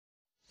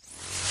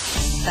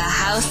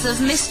House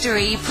of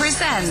Mystery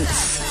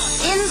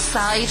presents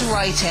Inside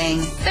Writing,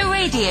 the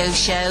radio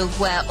show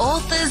where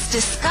authors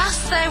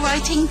discuss their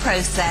writing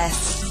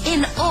process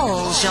in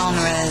all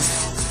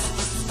genres.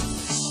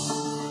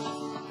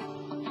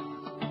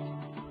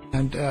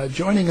 And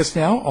joining us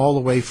now, all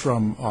the way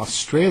from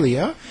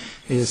Australia,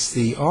 is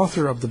the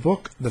author of the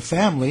book, The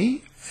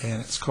Family,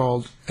 and it's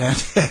called, and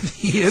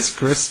he is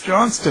Chris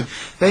Johnston.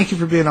 Thank you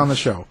for being on the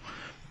show.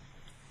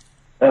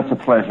 That's a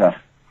pleasure.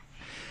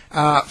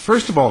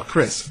 First of all,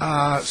 Chris,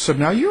 so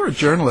now you're a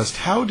journalist.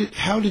 How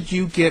did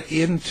you get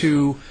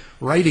into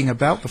writing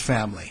about the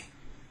family?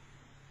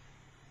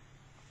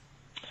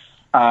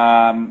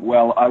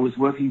 Well, I was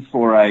working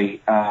for a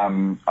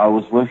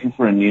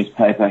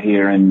newspaper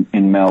here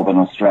in Melbourne,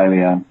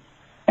 Australia,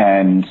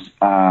 and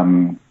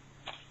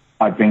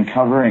I'd been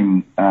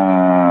covering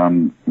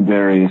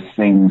various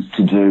things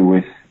to do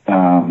with,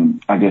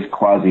 I guess,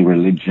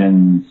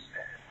 quasi-religions,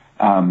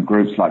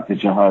 groups like the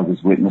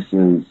Jehovah's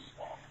Witnesses,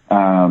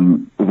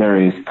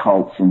 various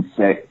cults and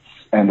sects,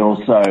 and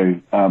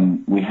also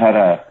we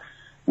had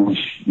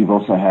which you've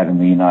also had in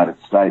the United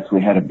States,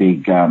 we had a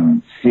big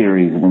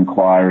series of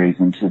inquiries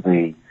into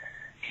the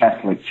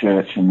Catholic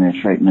Church and their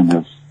treatment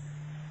of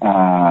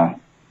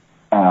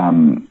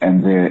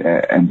and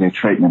their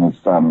treatment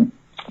of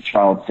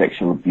child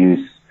sexual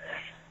abuse.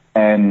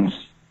 And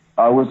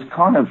I was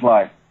kind of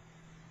like,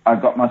 I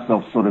got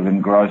myself sort of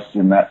engrossed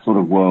in that sort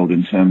of world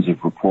in terms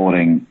of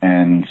reporting,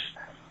 and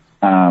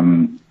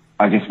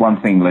I guess one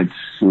thing led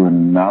to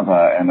another,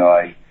 and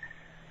I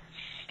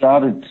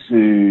started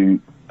to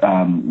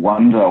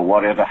wonder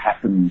whatever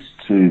happened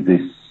to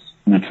this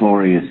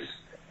notorious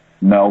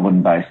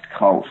Melbourne-based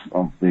cult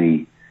of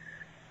the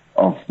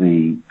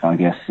I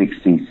guess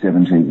 60s,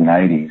 70s, and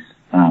 80s.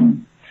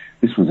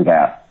 This was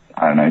about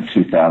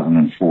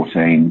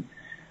 2014,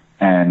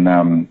 and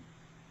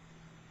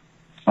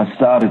I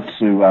started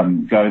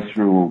to go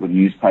through all the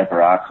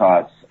newspaper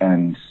archives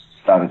and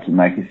started to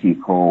make a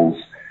few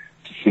calls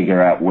to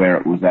figure out where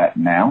it was at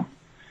now,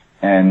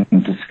 and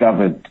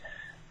discovered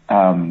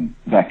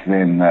back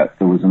then that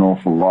there was an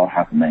awful lot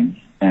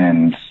happening,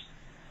 and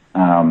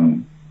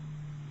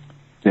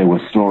there were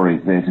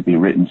stories there to be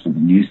written to the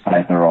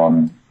newspaper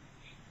on,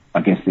 I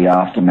guess, the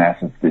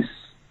aftermath of this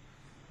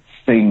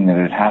thing that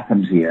had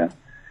happened here.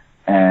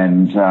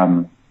 And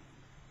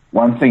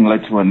one thing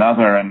led to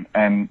another,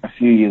 and a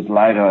few years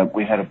later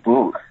we had a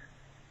book.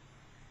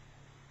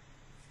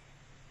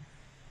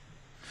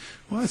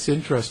 Well, that's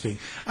interesting.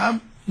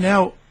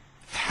 Now,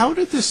 how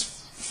did this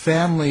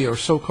family or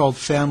so-called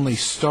family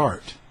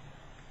start?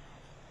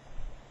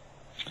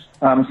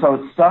 So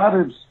it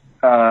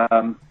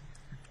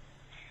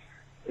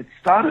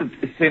started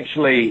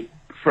essentially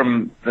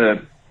from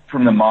the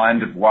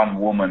mind of one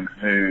woman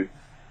who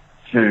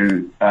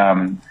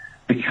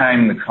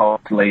became the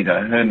cult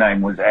leader. Her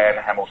name was Anne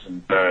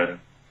Hamilton Byrne,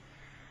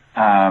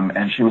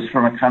 and she was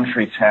from a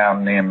country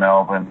town near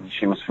Melbourne.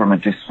 She was from a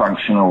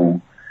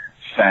dysfunctional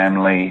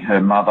family. Her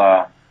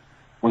mother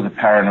was a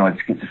paranoid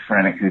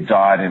schizophrenic who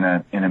died in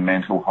a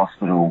mental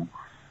hospital.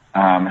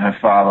 Her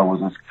father was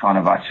this kind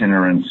of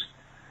itinerant,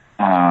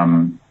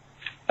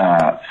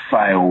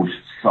 failed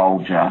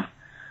soldier,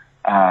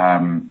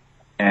 and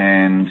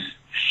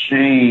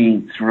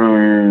she,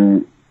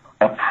 through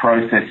a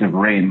process of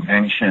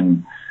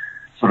reinvention,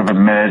 sort of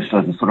emerged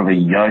as a sort of a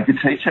yoga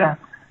teacher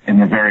in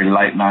the very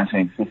late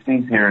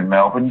 1950s here in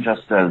Melbourne,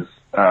 just as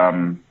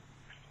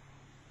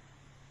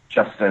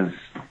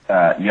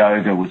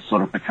yoga was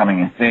sort of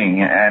becoming a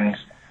thing. And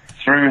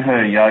through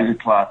her yoga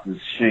classes,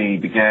 she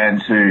began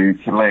to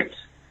collect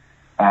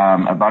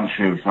a bunch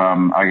of,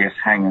 I guess,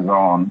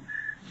 hangers-on,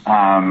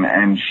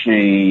 and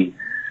she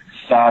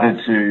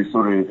started to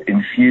sort of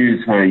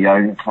infuse her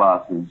yoga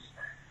classes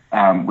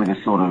with a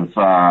sort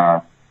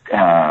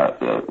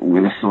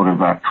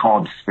of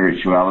cod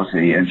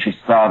spirituality, and she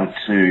started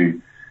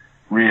to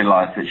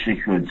realise that she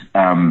could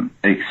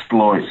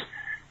exploit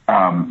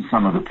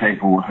some of the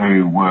people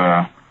who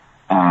were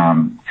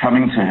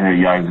coming to her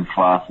yoga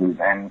classes,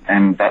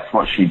 and that's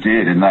what she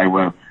did. And they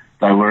were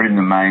in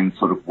the main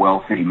sort of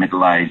wealthy,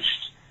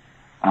 middle-aged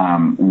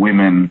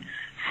women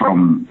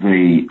from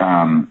the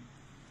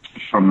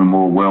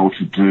more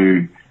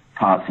well-to-do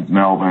parts of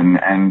Melbourne.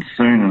 And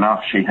soon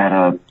enough, she had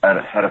a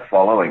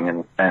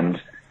following,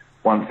 and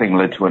one thing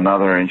led to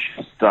another, and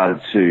she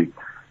started to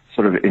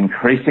sort of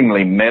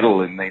increasingly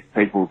meddle in these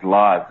people's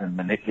lives and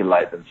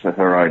manipulate them for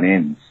her own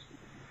ends.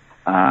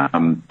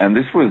 And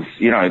this was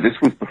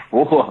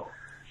before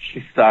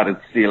she started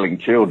stealing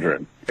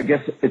children. I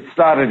guess it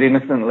started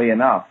innocently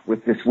enough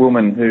with this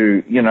woman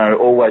who,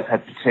 always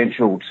had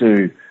potential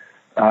to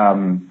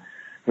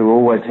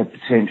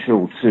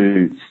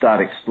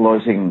start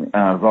exploiting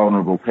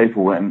vulnerable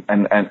people, and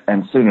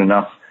soon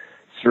enough,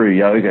 through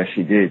yoga,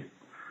 she did.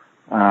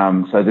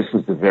 So this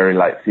was the very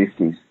late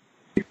 50s.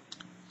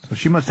 So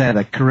she must have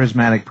had a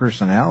charismatic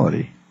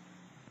personality.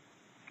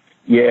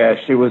 Yeah,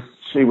 she was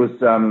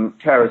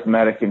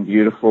charismatic and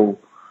beautiful.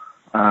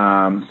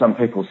 Some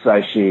people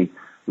say she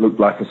looked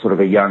like a sort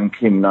of a young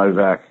Kim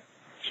Novak.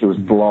 She was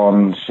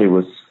blonde. She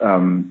was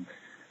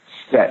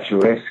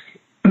statuesque.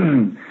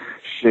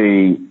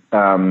 She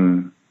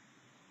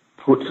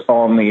puts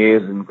on the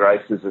airs and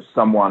graces of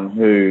someone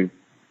who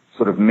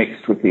sort of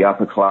mixed with the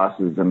upper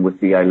classes and with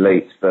the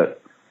elites,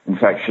 but in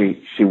fact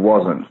she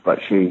wasn't. But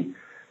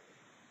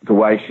the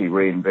way she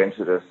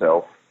reinvented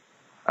herself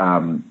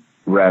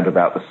round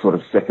about the sort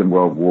of Second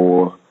World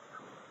War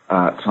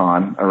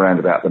time, around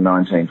about the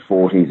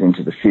 1940s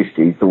into the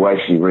 50s, the way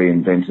she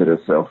reinvented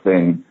herself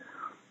then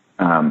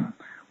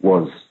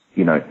was,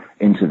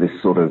 into this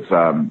sort of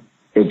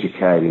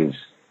educated,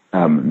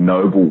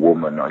 noble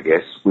woman, I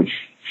guess, which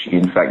she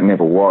in fact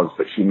never was,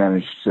 but she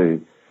managed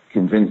to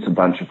convince a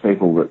bunch of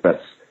people that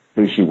that's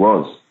who she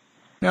was.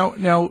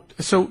 Now,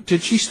 so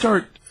did she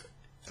start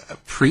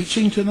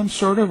preaching to them,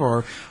 sort of,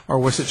 or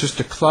was it just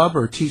a club,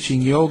 or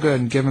teaching yoga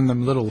and giving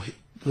them little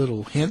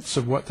hints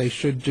of what they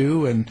should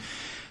do, and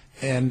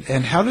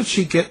how did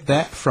she get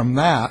that from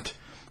that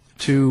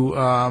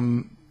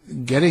to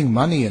getting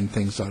money and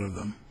things out of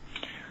them?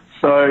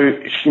 So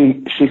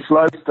she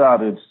slowly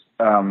started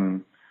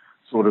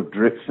sort of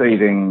drip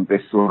feeding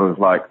this sort of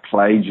like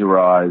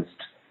plagiarized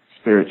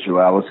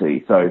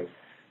spirituality. So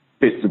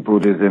bits of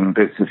Buddhism,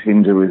 bits of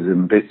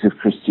Hinduism, bits of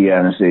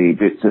Christianity,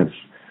 bits of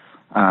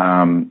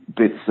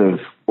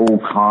all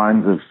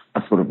kinds of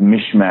a sort of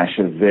mishmash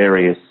of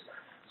various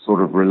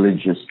sort of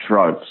religious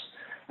tropes.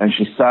 And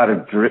she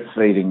started drip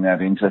feeding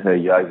that into her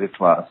yoga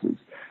classes.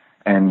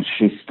 And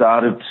she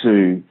started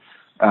to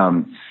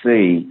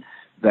see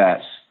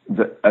that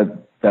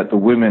the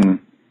women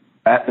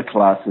at the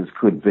classes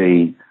could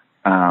be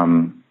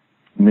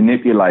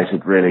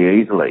manipulated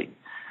really easily.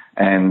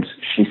 And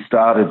she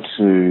started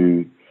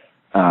to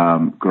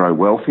grow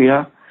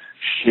wealthier.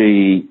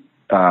 She,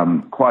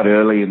 quite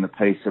early in the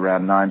piece,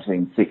 around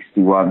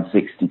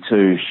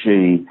 1961-62,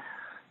 she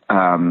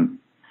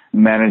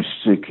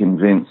managed to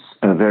convince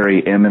a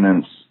very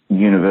eminent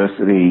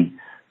university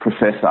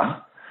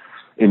professor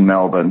in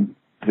Melbourne,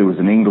 who was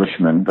an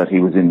Englishman, but he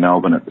was in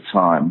Melbourne at the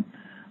time,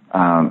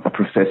 a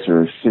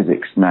professor of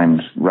physics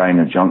named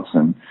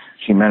Johnston.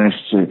 She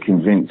managed to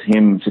convince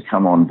him to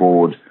come on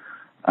board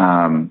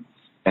and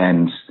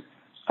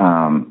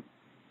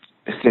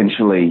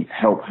essentially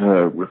help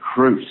her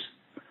recruit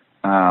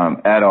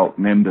adult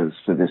members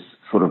for this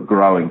sort of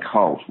growing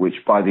cult,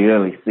 which by the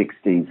early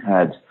 60s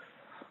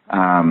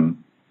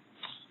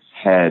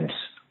had,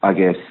 I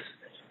guess,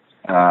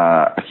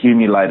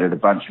 accumulated a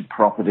bunch of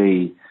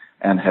property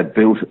and had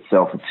built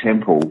itself a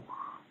temple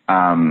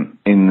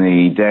in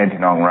the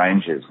Dandenong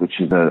Ranges, which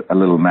is a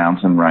little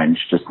mountain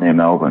range just near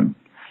Melbourne.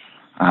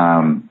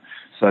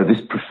 So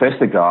this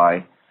professor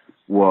guy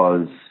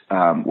was,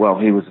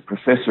 he was a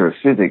professor of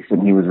physics,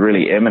 and he was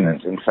really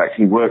eminent. In fact,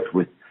 he worked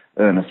with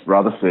Ernest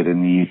Rutherford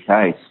in the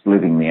UK,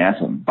 splitting the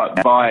atom.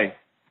 But by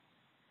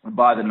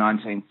the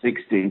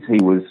 1960s, he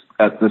was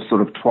at the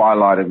sort of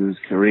twilight of his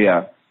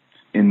career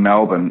in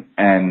Melbourne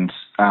and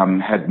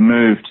had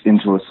moved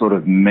into a sort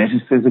of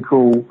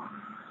metaphysical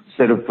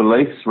set of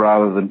beliefs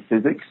rather than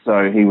physics.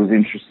 So he was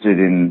interested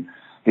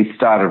he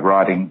started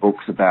writing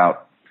books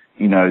about,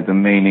 the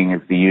meaning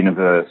of the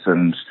universe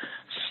and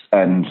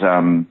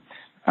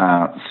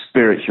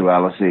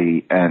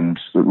spirituality and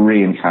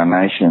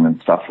reincarnation and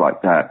stuff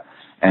like that.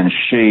 And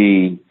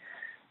she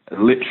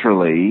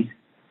literally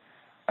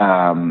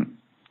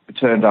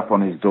turned up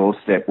on his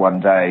doorstep one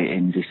day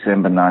in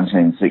December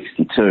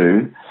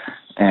 1962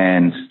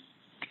 and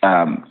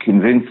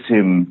convinced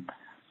him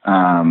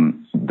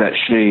that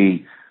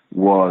she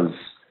was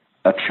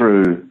a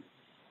true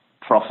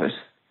prophet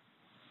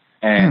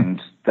and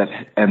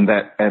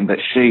that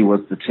she was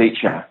the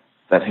teacher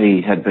that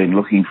he had been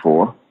looking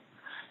for.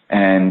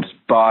 And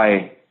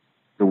by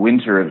the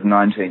winter of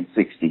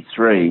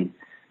 1963,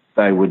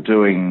 they were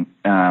doing.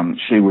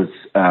 She was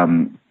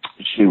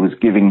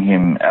giving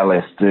him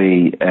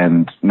LSD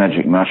and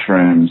magic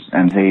mushrooms,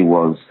 and he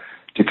was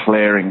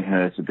declaring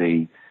her to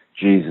be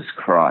Jesus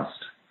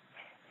Christ.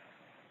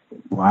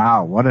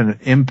 Wow, what an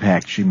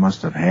impact she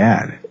must have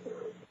had.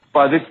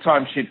 By this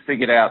time, she'd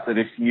figured out that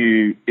if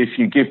you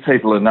give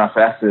people enough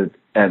acid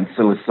and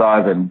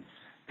psilocybin,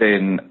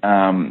 then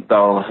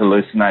they'll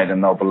hallucinate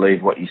and they'll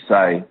believe what you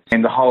say.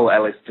 And the whole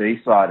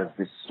LSD side of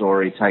this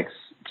story takes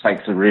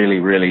a really,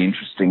 really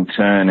interesting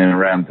turn in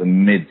around the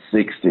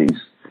mid-60s,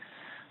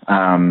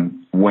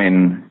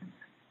 when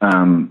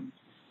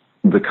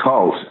the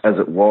cult, as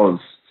it was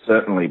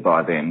certainly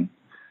by then,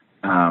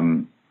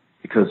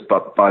 because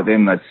by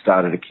then they'd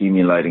started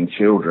accumulating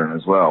children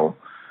as well.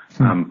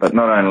 But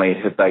not only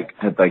had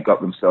they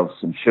got themselves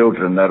some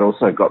children, they'd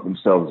also got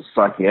themselves a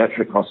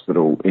psychiatric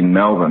hospital in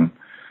Melbourne,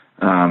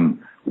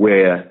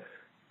 where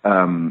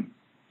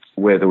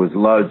there was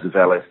loads of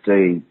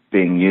LSD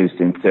being used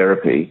in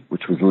therapy,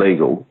 which was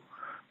legal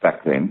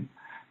back then.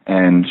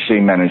 And she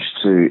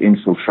managed to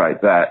infiltrate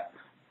that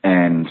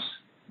and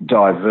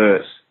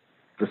divert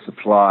the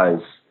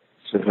supplies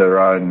to her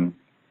own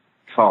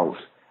cult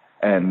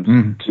and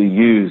to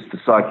use the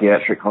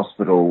psychiatric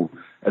hospital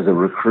as a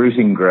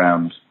recruiting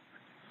ground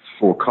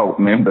for cult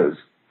members.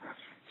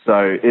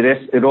 So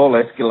it all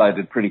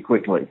escalated pretty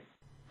quickly.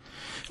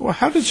 Well,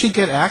 how did she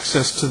get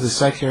access to the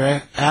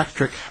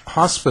psychiatric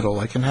hospital?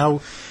 Like, and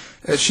how?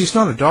 She's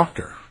not a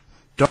doctor.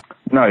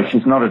 No,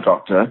 she's not a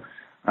doctor,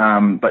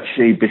 but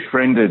she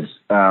befriended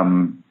a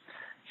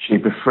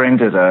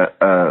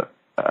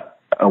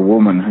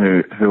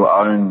woman who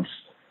owned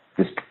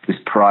this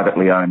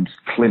privately owned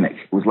clinic.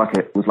 It was like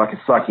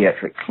a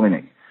psychiatric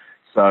clinic.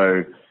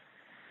 So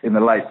in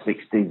the late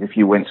 60s, if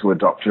you went to a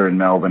doctor in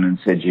Melbourne and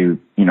said you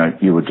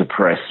were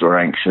depressed or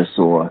anxious,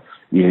 or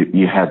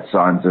you had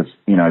signs of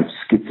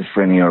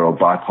schizophrenia or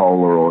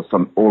bipolar or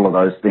all of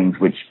those things,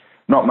 which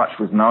not much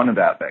was known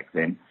about back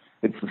then,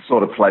 it's the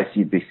sort of place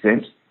you'd be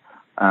sent.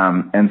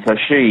 And so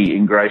she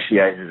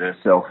ingratiated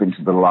herself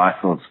into the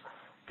life of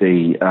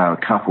the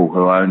couple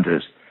who owned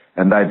it,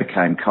 and they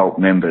became cult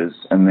members.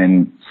 And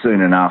then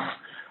soon enough,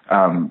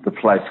 the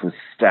place was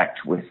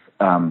stacked with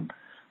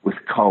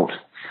cult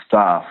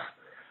staff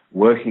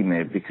working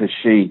there, because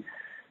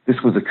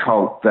this was a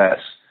cult that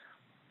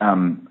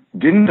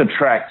didn't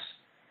attract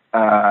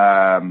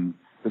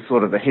the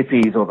sort of the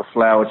hippies or the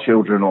flower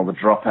children or the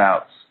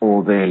dropouts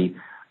or the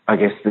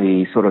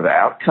sort of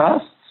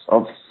outcasts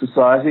of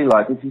society.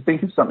 Like, if you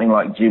think of something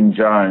like Jim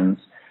Jones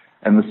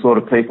and the sort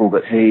of people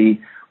that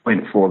he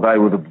went for, they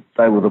were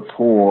the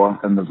poor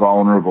and the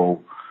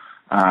vulnerable,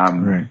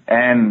 Right.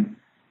 and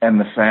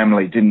the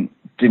family didn't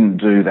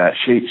do that.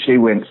 She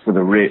went for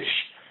the rich,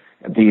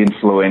 the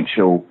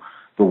influential,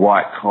 the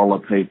white collar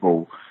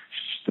people,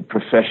 the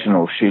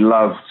professionals. She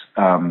loved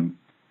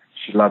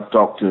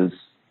doctors,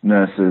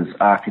 nurses,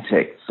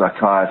 architects,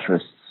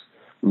 psychiatrists,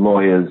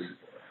 lawyers,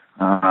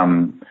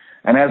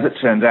 and as it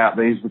turned out,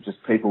 these were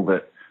just people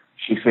that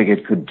she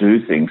figured could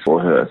do things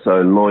for her.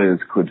 So lawyers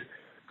could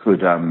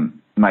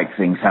make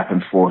things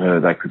happen for her.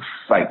 They could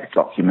fake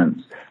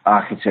documents.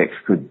 Architects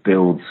could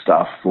build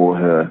stuff for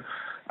her.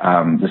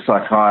 The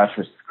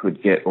psychiatrists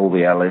could get all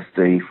the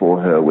LSD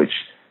for her, which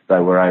they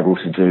were able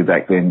to do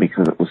back then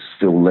because it was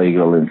still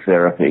legal in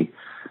therapy.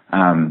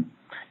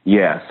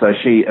 So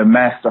she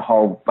amassed a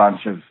whole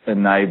bunch of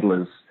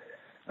enablers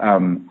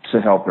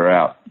to help her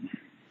out.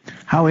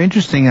 How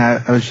interesting.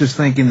 I was just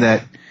thinking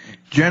that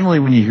generally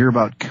when you hear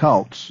about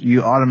cults,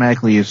 you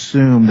automatically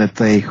assume that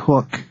they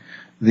hook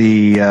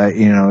the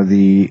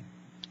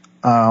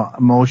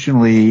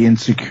emotionally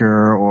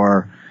insecure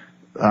or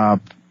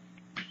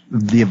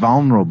the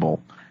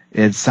vulnerable.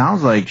 It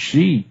sounds like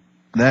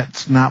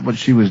that's not what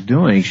she was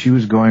doing. She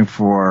was going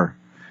for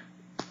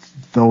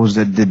those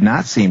that did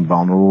not seem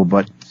vulnerable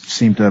but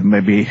seemed to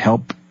maybe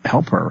help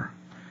her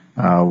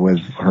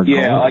with her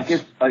goals. I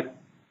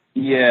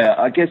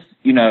guess,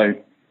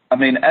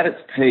 at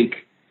its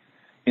peak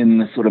in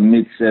the sort of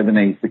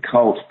mid-70s, the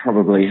cult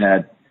probably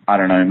had, I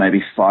don't know,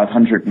 maybe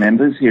 500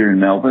 members here in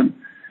Melbourne.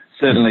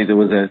 Certainly there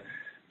was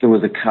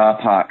a car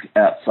park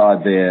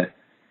outside their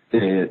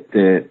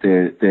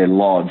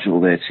lodge or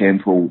their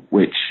temple,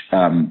 which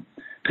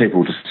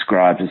people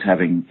described as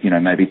having,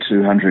 maybe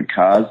 200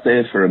 cars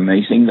there for a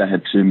meeting. They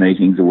had 2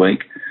 meetings a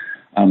week.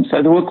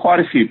 So there were quite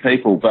a few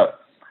people, but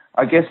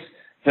I guess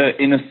her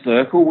inner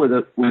circle were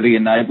the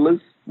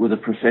enablers, were the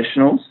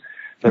professionals.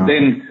 But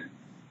then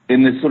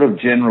in the sort of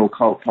general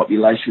cult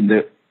population,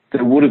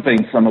 there would have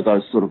been some of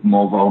those sort of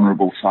more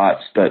vulnerable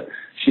types, but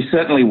she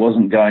certainly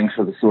wasn't going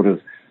for the sort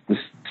of the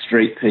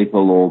street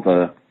people or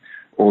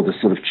the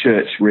sort of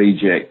church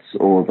rejects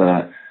or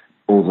the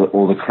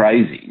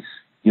crazies.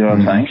 You know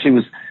what I'm saying?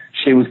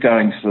 She was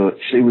going for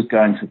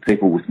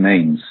people with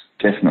means,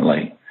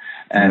 definitely.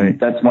 And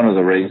that's one of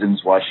the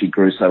reasons why she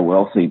grew so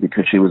wealthy,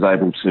 because she was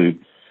able to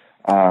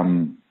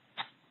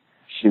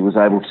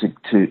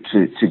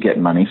get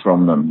money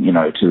from them,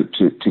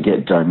 to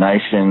get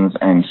donations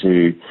and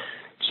to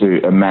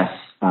amass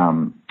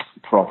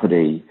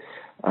property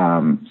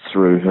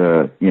through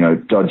her,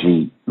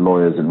 dodgy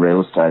lawyers and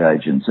real estate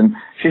agents. And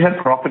she had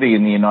property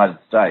in the United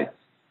States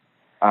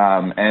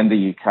and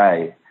the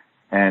UK,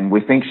 and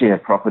we think she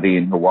had property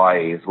in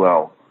Hawaii as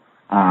well.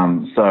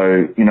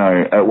 So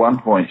at one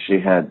point she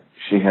had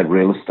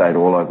real estate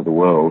all over the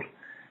world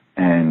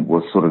and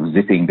was sort of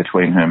zipping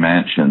between her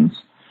mansions.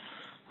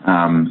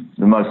 The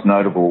most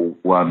notable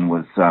one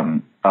was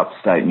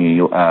upstate New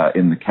York,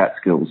 in the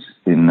Catskills,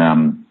 in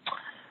a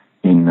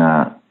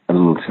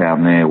little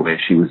town there, where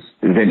she was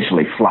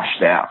eventually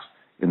flushed out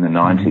in the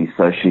 90s.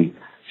 So she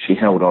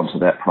held on to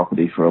that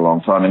property for a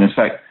long time. And in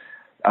fact,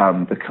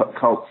 the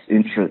cult's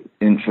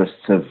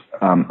interests have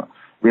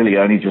really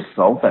only just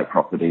sold that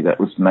property. That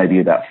was maybe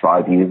about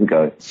 5 years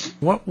ago.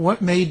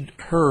 What made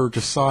her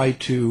decide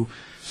to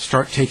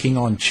start taking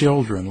on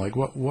children? Like,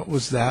 what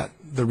was the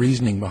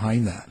reasoning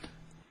behind that?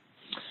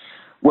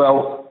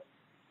 Well,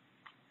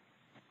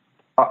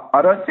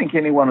 I don't think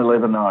anyone will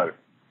ever know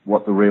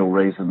what the real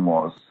reason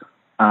was.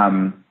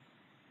 Anne's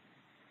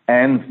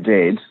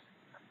dead,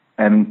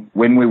 and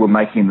when we were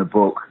making the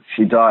book,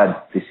 she died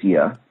this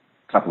year,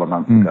 a couple of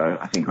months ago,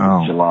 I think it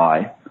was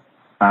July.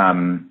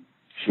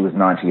 She was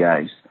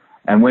 98.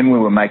 And when we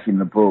were making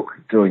the book,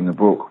 doing the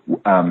book,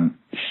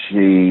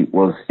 she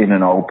was in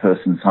an old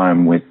person's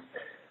home with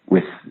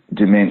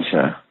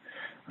dementia.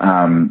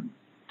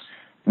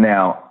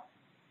 Now,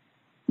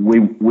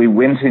 we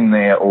went in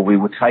there, or we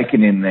were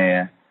taken in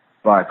there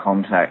by a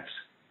contact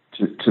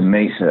to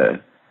meet her,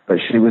 but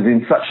she was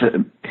in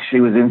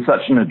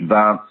such an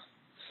advanced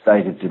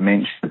state of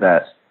dementia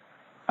that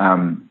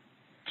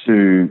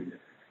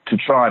to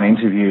try and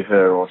interview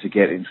her or to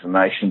get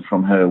information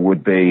from her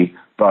would be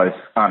both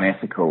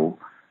unethical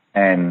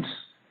and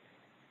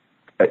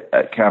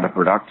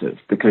counterproductive,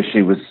 because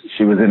she was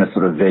in a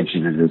sort of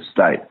vegetative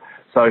state.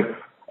 So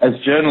as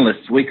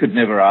journalists, we could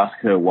never ask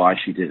her why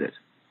she did it,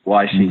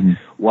 why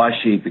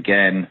she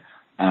began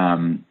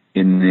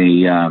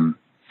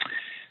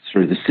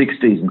through the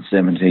 60s and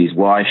 70s,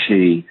 why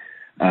she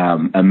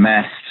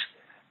amassed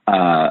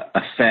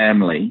a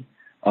family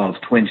of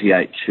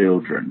 28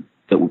 children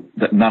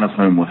that none of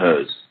whom were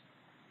hers.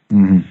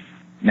 Mm-hmm.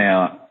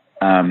 Now,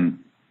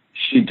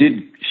 she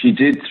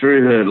did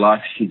through her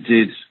life, she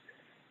did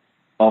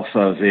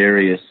offer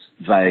various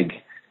vague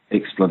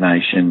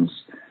explanations,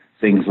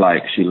 things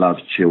like she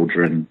loved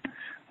children,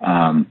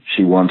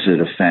 she wanted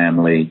a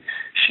family,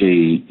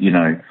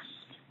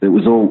 it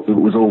was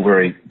all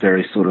very,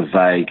 very sort of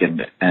vague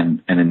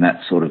and in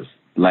that sort of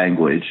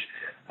language.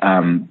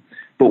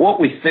 But what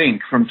we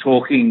think from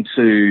talking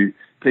to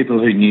people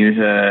who knew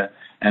her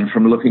and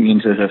from looking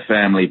into her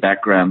family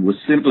background was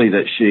simply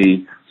that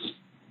she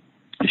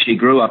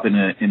grew up in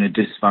a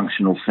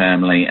dysfunctional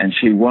family, and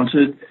she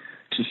wanted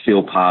to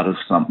feel part of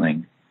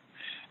something,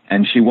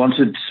 and she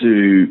wanted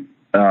to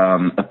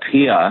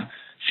appear.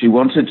 She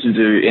wanted to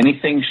do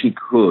anything she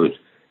could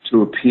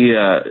to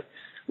appear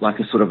like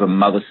a sort of a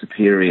mother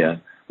superior,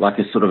 like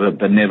a sort of a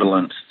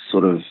benevolent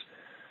sort of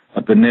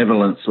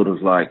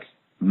like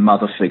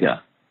mother figure,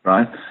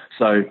 right?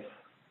 So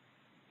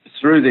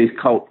through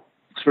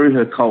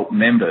her cult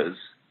members,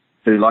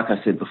 who, like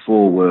I said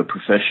before, were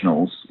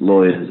professionals,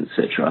 lawyers,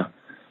 etc.,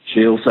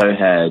 she also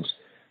had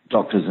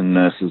doctors and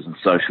nurses and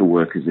social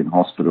workers in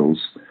hospitals.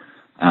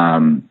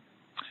 And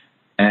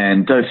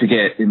don't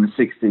forget, in the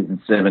 60s and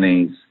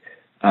 70s,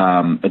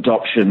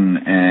 adoption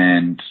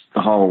and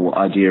the whole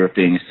idea of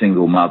being a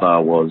single mother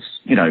was,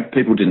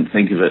 people didn't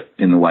think of it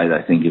in the way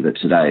they think of it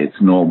today.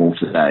 It's normal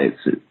today.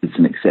 It's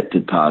an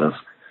accepted part of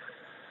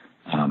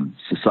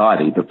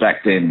society. But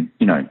back then,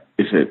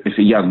 if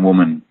a young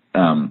woman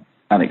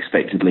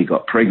unexpectedly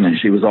got pregnant,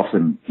 she was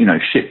often,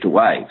 shipped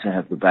away to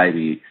have the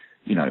baby,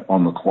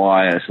 on the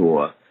quiet,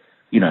 or,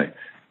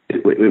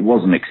 it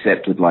wasn't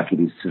accepted like it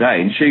is today.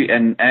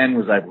 And Anne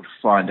was able to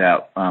find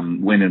out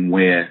when and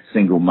where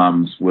single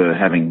mums were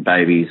having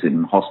babies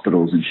in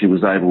hospitals, and she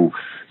was able,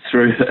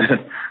 through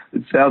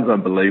it sounds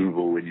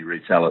unbelievable when you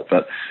retell it,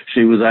 but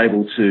she was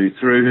able to,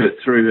 through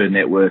her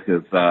network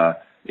of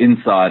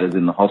insiders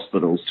in the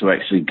hospitals, to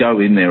actually go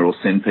in there or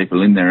send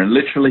people in there and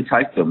literally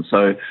take them.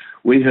 So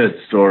we heard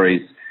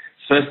stories,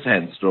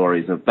 first-hand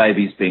stories of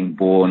babies being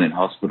born in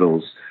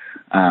hospitals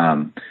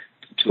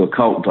to a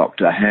cult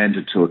doctor,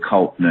 handed to a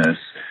cult nurse,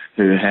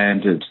 who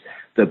handed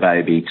the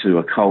baby to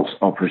a cult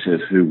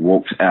operative who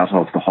walked out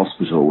of the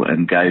hospital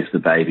and gave the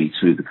baby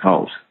to the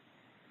cult.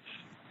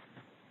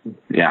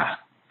 Yeah.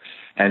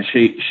 And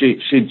she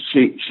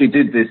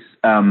did this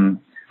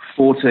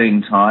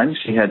 14 times.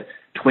 She had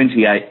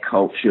 28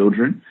 cult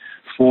children.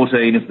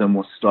 14 of them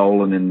were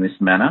stolen in this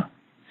manner,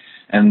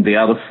 and the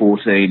other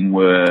 14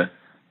 were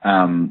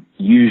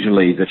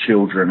usually the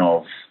children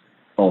of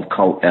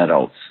cult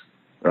adults,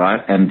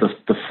 right? And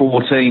the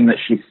 14 that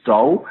she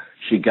stole,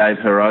 she gave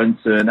her own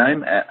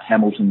surname at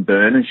Hamilton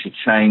Byrne, and she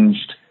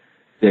changed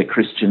their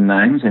Christian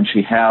names, and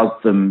she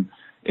housed them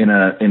in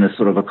a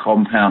sort of a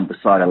compound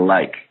beside a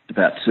lake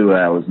about 2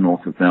 hours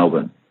north of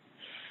Melbourne.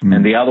 Mm.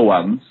 And the other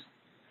ones,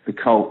 the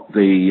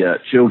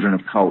children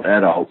of cult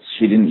adults,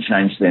 she didn't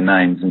change their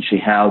names, and she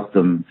housed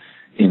them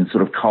in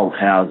sort of cult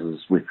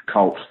houses with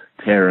cult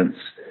parents,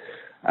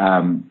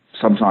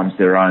 sometimes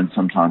their own,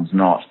 sometimes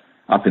not,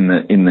 up in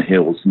the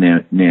hills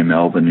near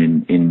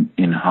Melbourne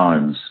in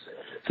homes.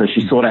 So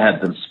she sort of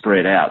had them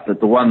spread out. But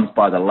the ones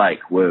by the lake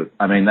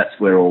that's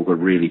where all the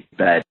really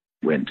bad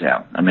went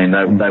down. I mean,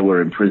 they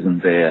were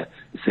imprisoned there.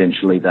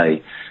 Essentially,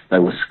 they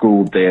were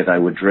schooled there. They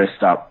were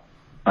dressed up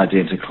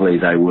identically.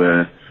 They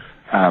were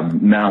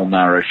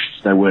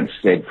malnourished. They weren't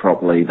fed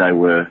properly. They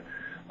were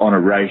on a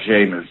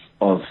regime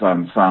of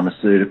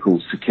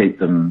pharmaceuticals to keep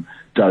them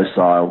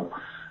docile.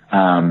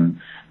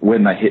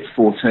 When they hit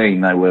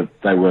 14,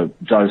 they were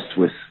dosed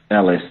with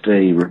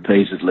LSD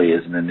repeatedly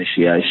as an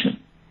initiation.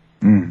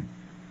 Mm.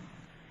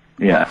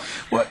 Yeah.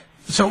 What?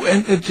 So,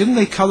 and didn't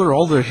they color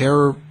all their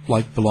hair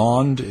like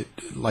blonde,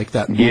 like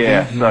that movie?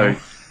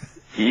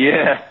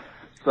 Yeah.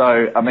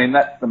 So, I mean,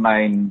 that's the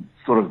main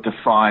sort of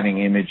defining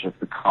image of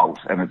the cult,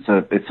 and it's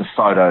a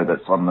photo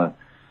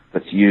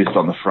that's used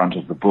on the front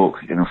of the book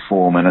in a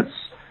form, and it's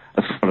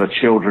a sort of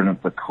Children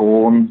of the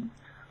Corn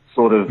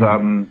sort of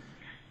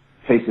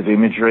piece of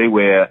imagery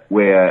where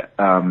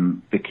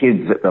the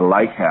kids at the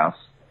lake house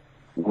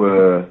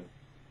were,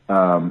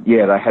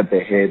 they had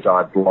their hair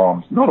dyed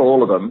blonde. Not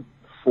all of them,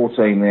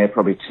 14 there,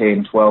 probably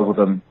 10, 12 of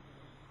them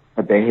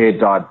had their hair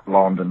dyed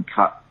blonde and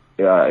cut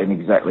in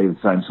exactly the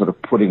same sort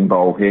of pudding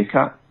bowl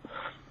haircut.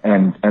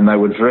 And they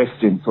were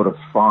dressed in sort of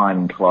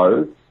fine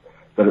clothes.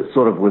 but it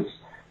sort of was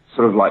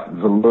sort of like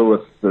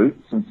velour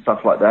suits and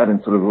stuff like that,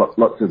 and sort of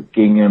lots of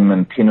gingham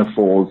and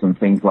pinafores and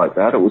things like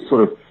that. It was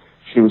sort of,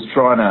 she was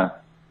trying to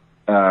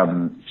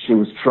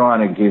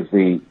give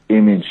the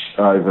image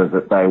over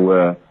that they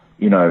were,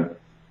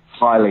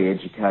 highly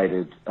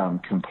educated,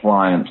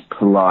 compliant,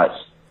 polite,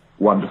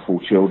 wonderful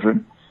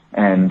children.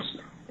 And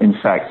in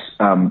fact,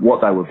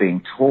 what they were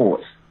being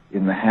taught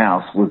in the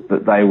house was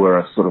that they were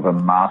a sort of a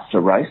master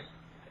race,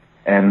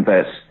 and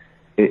that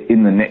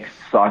in the next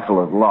cycle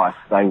of life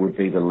they would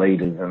be the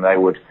leaders, and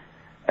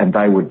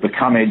they would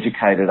become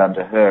educated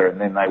under her,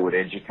 and then they would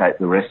educate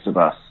the rest of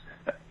us,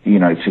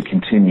 to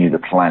continue the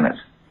planet.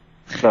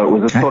 So it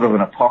was a sort of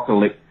an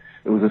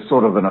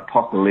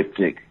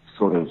apocalyptic,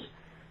 sort of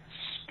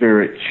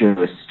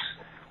spiritualist,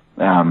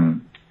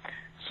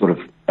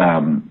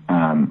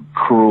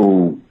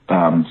 cruel,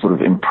 sort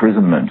of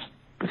imprisonment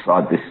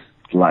beside this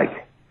lake.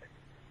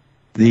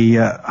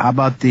 How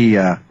about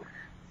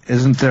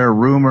isn't there a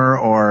rumor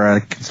or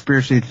a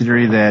conspiracy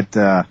theory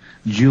that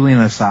Julian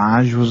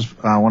Assange was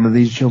one of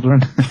these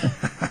children?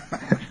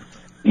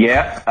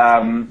 Yeah,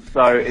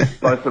 so it's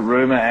both a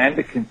rumor and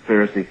a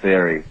conspiracy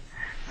theory.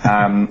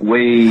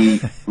 We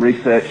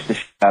researched the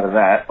shit out of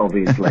that,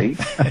 obviously,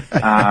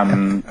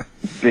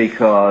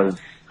 because,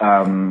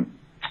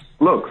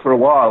 look, for a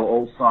while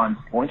all signs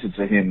pointed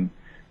to him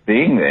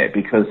being there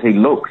because he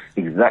looks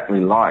exactly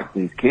like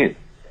these kids.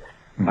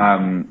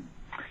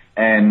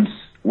 And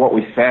what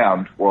we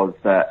found was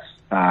that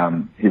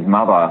his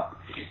mother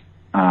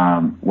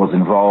was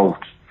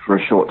involved for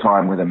a short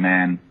time with a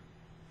man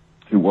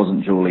who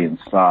wasn't Julian's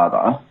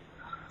father.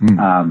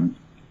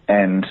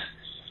 And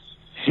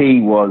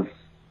he was,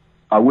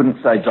 I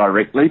wouldn't say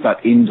directly,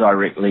 but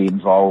indirectly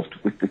involved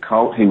with the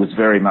cult. He was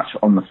very much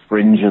on the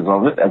fringes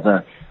of it as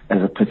a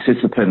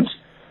participant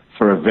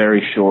for a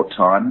very short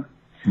time.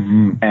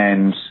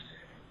 And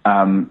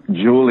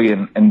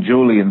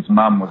Julian's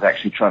mum was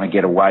actually trying to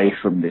get away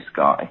from this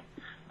guy.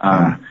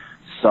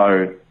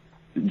 So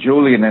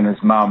Julian and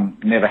his mum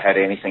never had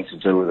anything to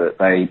do with it.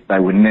 They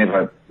were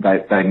never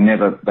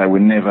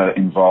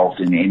involved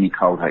in any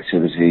cult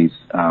activities.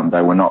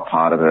 They were not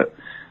part of it.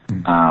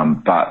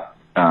 But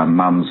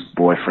mum's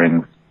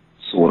boyfriend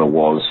sort of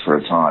was for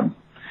a time.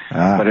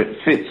 But it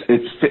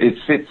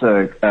fits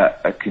a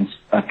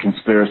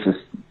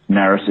conspiracist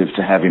narrative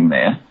to have him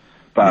there.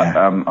 But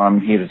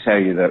I'm here to tell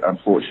you that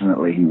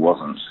unfortunately he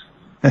wasn't.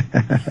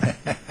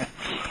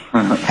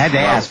 Had to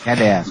ask.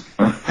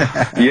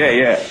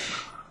 Yeah.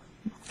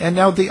 And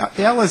now the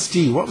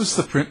LSD, what was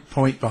the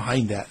point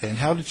behind that? And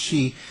how did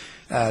she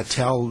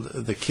tell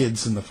the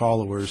kids and the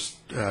followers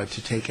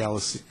to take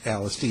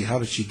LSD? How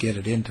did she get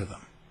it into them?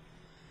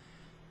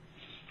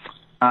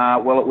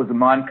 Well, it was a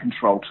mind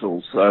control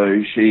tool.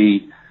 So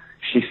she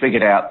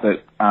figured out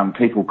that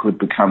people could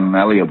become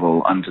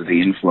malleable under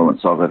the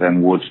influence of it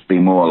and would be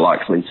more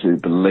likely to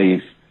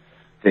believe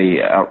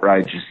the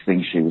outrageous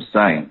things she was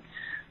saying.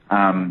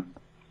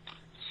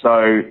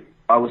 So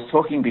I was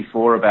talking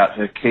before about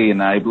her key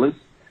enablers.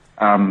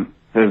 Her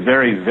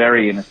very,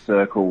 very inner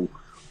circle,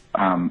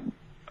 were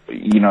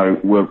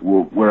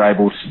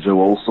able to do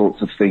all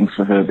sorts of things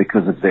for her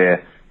because of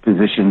their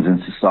positions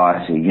in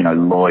society,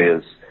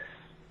 lawyers,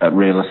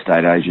 real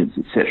estate agents,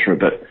 etc.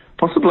 But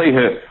possibly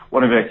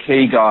one of her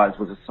key guys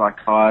was a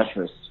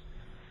psychiatrist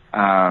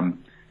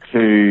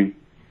who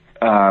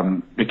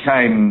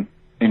became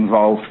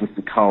involved with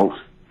the cult,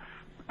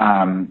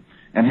 and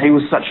he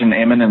was such an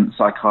eminent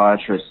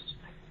psychiatrist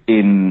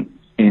in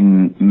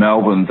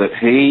Melbourne that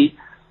he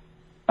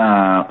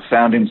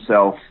found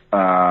himself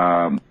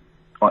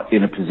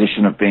in a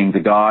position of being the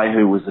guy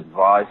who was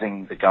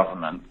advising the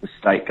government, the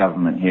state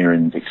government here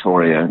in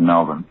Victoria and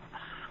Melbourne,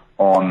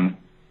 on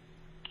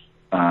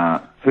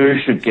who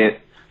should get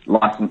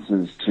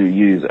licenses to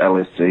use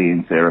LSD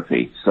in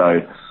therapy.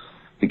 So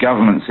the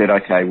government said,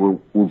 okay,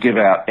 we'll give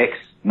out X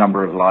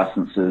number of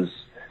licenses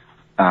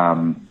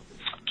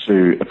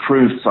to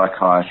approved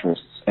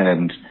psychiatrists,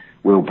 and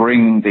we'll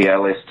bring the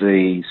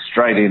LSD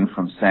straight in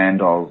from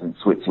Sandoz in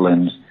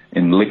Switzerland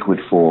in liquid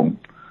form,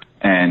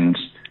 and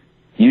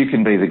you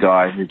can be the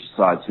guy who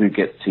decides who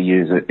gets to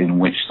use it in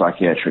which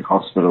psychiatric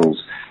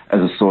hospitals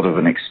as a sort of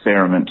an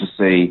experiment to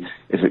see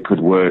if it could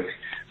work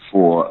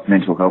for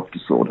mental health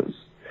disorders.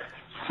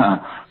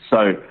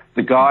 So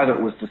the guy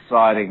that was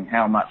deciding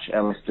how much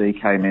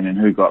LSD came in and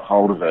who got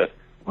hold of it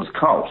was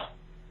Colt.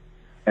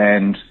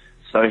 And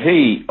so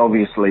he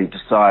obviously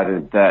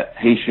decided that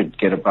he should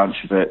get a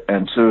bunch of it,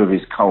 and two of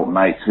his cult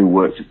mates who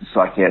worked at the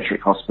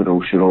psychiatric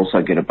hospital should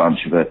also get a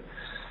bunch of it.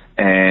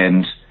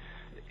 And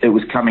it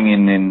was coming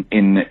in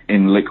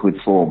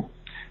liquid form.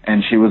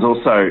 And she was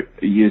also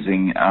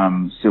using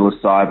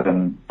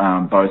psilocybin,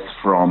 both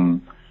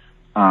from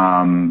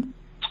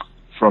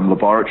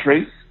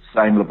laboratories,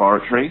 same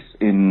laboratories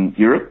in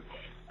Europe,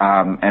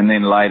 and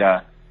then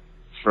later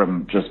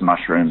from just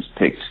mushrooms,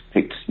 picked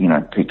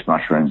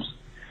mushrooms.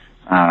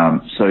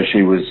 So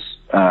she was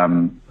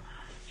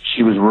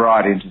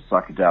right into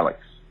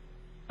psychedelics.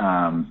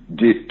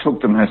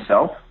 Took them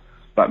herself,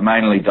 but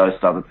mainly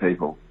dosed other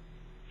people.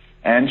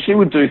 And she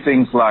would do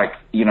things like,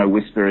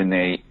 whisper in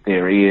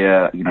their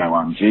ear,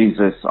 I'm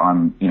Jesus,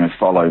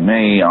 follow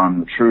me, I'm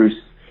the truth,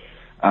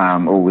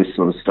 all this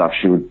sort of stuff.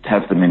 She would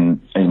have them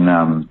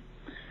in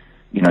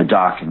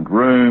darkened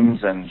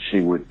rooms, and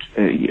there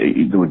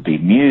would be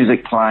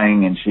music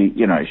playing, and she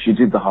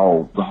did the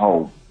whole the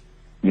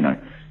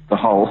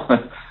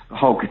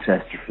whole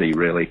catastrophe,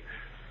 really.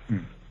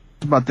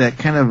 About that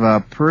kind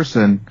of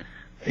person,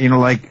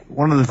 like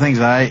one of the things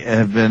I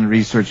have been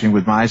researching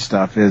with my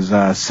stuff is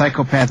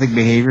psychopathic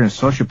behavior and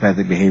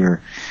sociopathic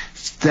behavior.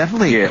 It's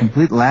definitely a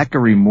complete lack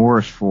of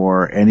remorse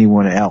for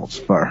anyone else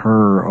but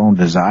her own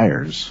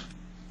desires.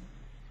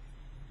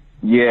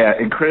 Yeah,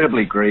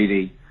 incredibly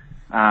greedy,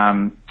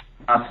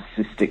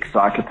 narcissistic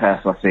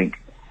psychopath, I think.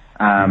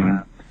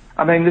 I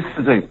mean, this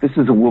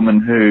is a woman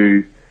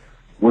who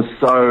was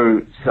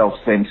so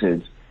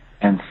self-centered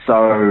and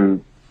so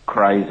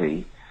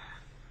crazy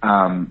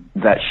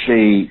that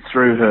she,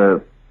 through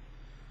her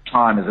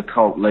time as a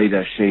cult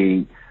leader,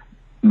 she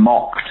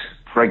mocked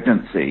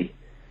pregnancy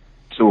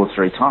 2 or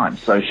 3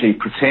 times. So she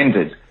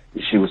pretended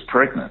that she was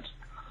pregnant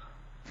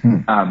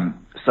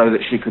so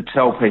that she could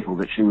tell people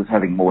that she was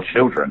having more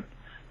children.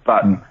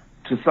 But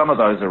to some of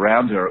those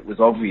around her, it was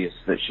obvious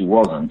that she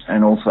wasn't.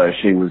 And also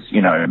she was,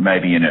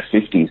 maybe in her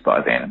 50s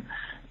by then.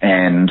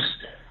 And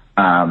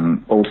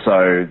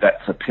also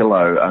that's a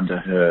pillow under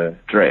her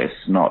dress,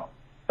 not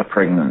a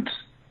pregnant,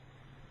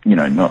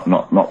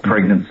 not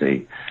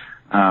pregnancy.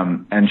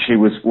 And she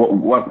was,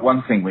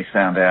 one thing we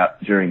found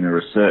out during the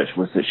research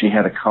was that she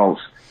had a cult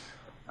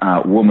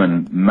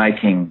woman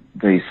making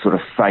these sort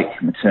of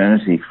fake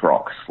maternity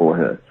frocks for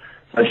her.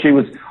 So she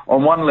was,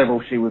 on one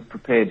level, she was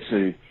prepared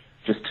to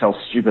just tell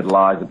stupid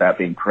lies about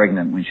being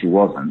pregnant when she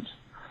wasn't.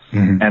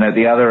 Mm-hmm. And at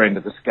the other end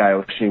of the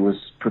scale, she was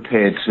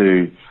prepared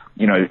to,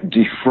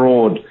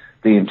 defraud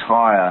the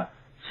entire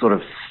sort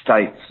of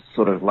state's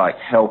sort of like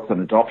health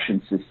and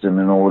adoption system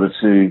in order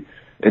to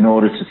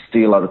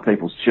steal other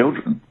people's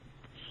children.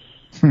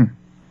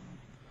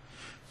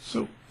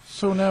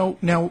 So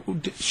now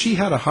she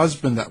had a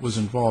husband that was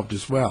involved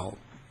as well,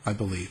 I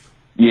believe.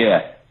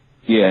 Yeah.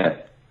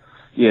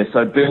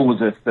 So Bill was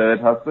her third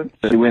husband.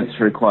 She went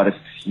through quite a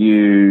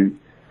few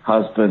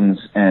husbands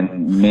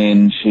and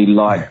men. She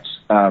liked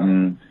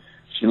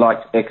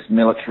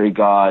ex-military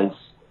guys.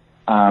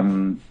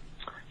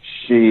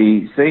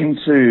 She seemed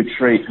to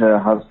treat her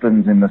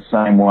husbands in the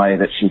same way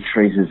that she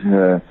treated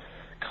her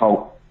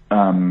cult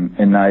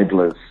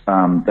enablers.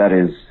 That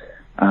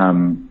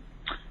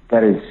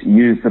is,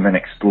 use them and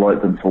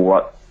exploit them for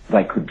what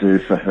they could do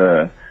for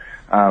her.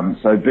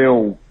 So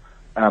Bill,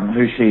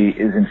 who she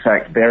is in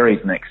fact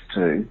buried next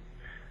to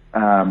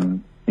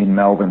in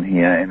Melbourne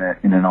here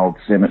in an old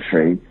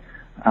cemetery,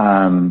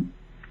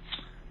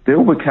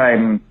 Bill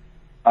became,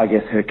 I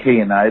guess, her key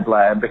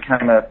enabler and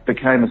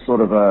became a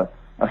sort of a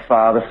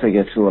father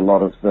figure to a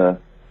lot of the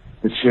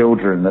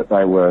children that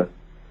they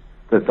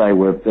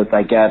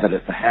gathered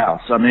at the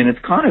house. I mean, it's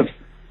kind of,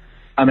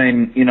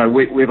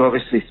 we've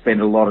obviously spent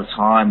a lot of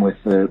time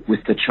with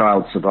the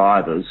child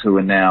survivors who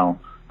are now,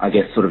 I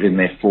guess, sort of in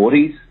their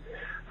 40s.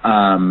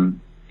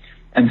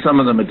 And some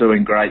of them are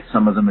doing great,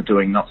 some of them are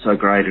doing not so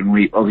great, and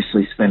we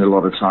obviously spend a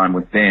lot of time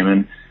with them.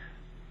 And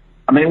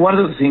I mean, one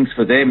of the things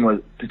for them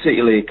was,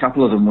 particularly a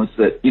couple of them, was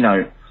that,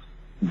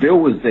 Bill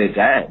was their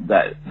dad.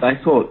 That they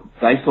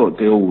thought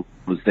Bill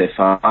was their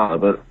father,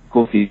 but of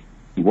course he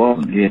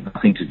wasn't. He had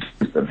nothing to do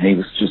with them. He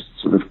was just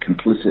sort of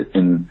complicit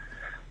in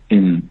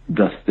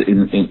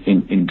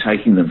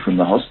taking them from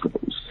the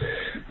hospitals.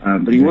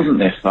 But he wasn't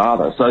their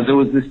father. So there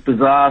was this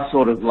bizarre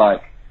sort of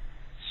like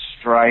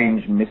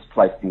strange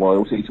misplaced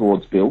loyalty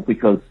towards Bill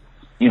because,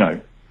 he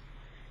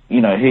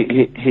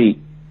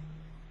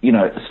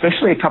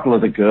especially a couple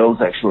of the girls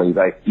actually,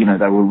 they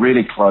were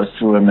really close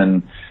to him,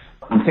 and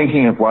I'm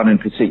thinking of one in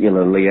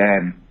particular,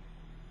 Leanne,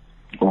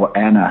 or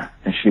Anna,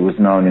 as she was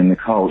known in the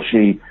cult.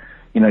 She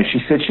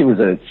said she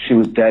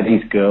was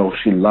Daddy's girl.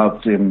 She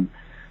loved him.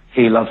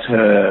 He loved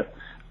her.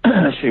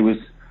 She was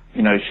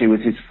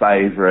his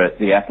favorite,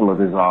 the apple of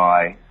his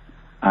eye,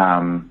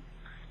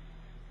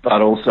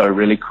 but also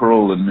really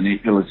cruel and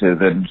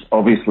manipulative, and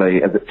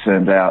obviously, as it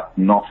turned out,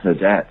 not her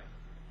dad.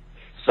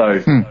 So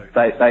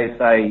they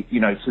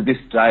to this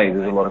day,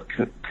 there's a lot of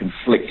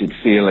conflicted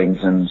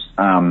feelings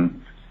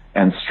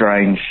and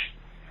strange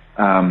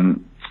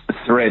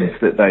threads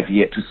that they've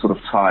yet to sort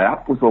of tie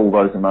up with all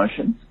those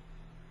emotions.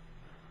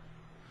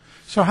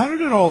 So how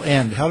did it all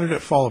end? How did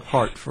it fall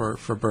apart for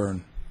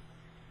Byrne?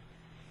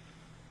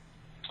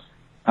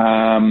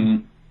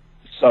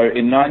 So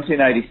in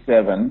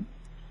 1987,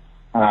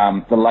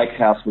 the lake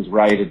house was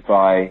raided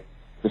by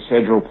the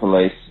federal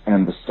police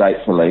and the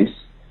state police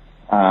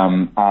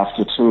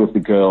after 2 of the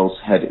girls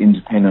had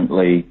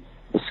independently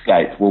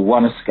escaped. Well,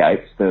 one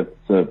escaped, the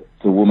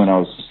woman I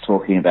was just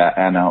talking about,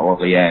 Anna or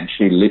Leanne.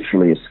 She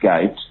literally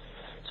escaped.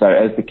 So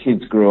as the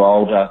kids grew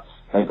older,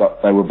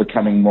 they were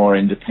becoming more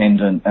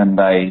independent, and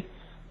they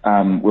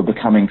were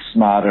becoming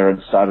smarter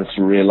and started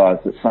to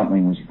realise that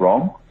something was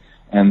wrong,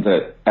 and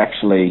that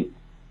actually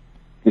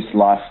this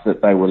life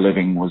that they were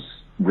living was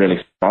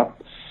really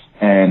fucked up.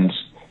 And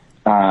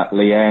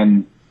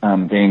Leanne,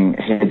 being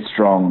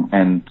headstrong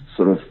and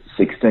sort of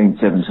 16,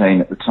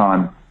 17 at the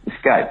time,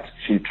 escaped.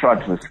 She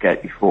tried to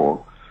escape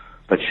before,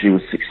 but she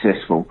was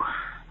successful.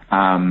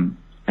 And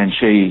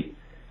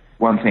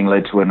one thing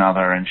led to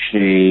another, and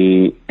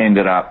she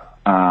ended up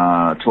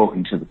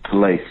talking to the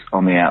police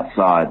on the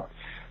outside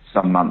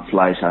some months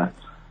later,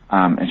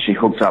 and she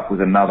hooked up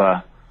with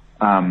another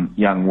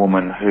young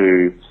woman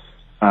who,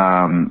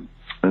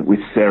 with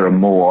Sarah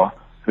Moore,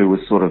 who was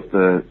sort of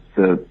the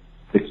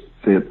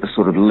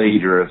sort of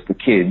leader of the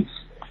kids,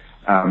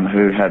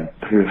 who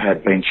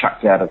had been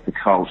chucked out of the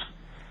cult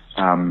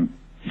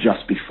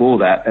just before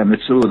that, and the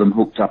two of them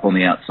hooked up on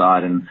the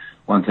outside, and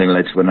one thing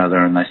led to another,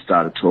 and they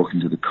started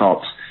talking to the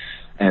cops,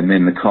 and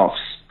then the cops,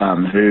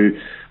 who,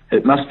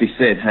 it must be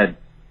said,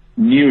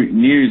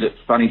 knew that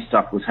funny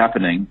stuff was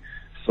happening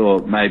for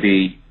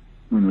maybe,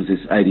 when was this,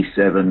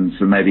 87,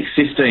 for maybe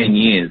 15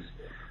 years.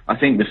 I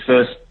think the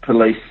first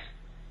police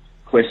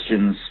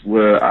questions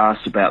were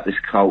asked about this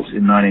cult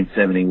in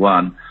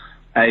 1971.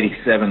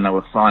 87, they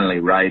were finally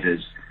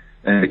raided,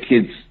 and the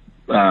kids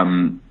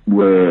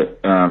were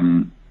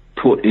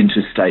put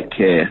into state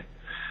care.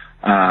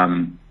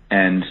 And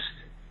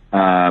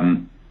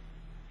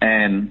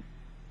Anne,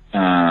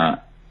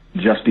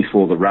 just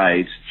before the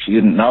raid, she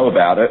didn't know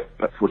about it,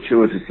 but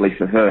fortuitously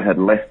for her, had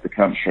left the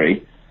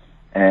country,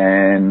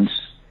 and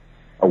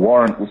a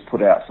warrant was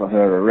put out for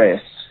her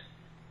arrest,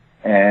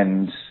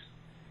 and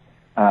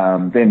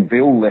then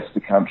Bill left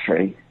the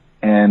country,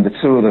 and the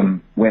two of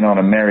them went on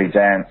a merry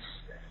dance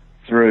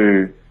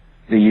through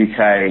the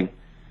UK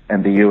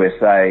and the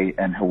USA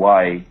and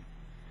Hawaii,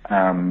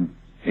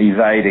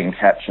 evading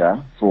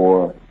capture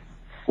for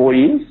 4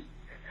 years.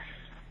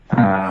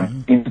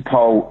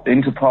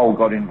 Interpol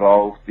got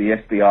involved, the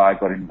FBI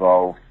got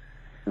involved,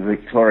 the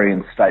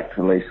Victorian State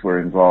Police were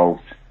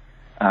involved.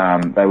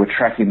 They were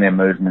tracking their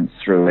movements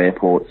through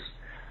airports.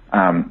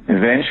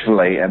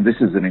 Eventually, and this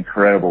is an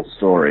incredible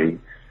story,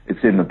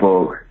 it's in the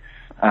book,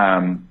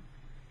 an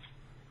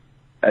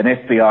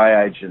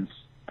FBI agent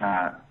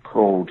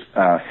called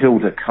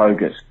Hilda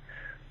Kogut,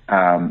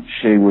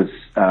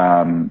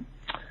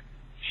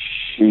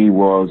 she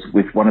was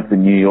with one of the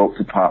New York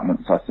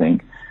departments, I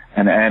think,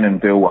 and Anne and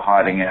Bill were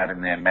hiding out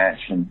in their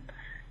mansion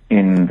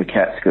in the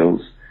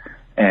Catskills,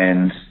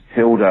 and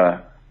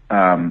Hilda,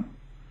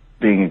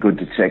 being a good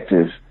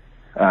detective,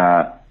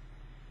 got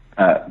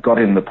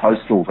in the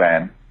postal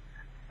van,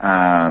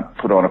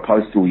 put on a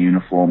postal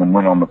uniform, and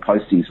went on the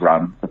posties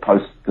run, the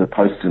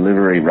post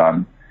delivery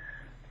run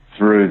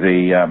through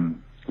the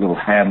little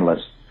hamlet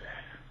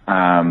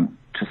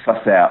to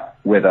suss out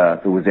whether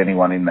there was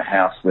anyone in the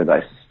house where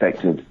they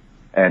suspected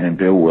Anne and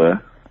Bill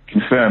were,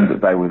 confirmed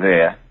that they were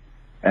there,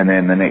 and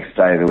then the next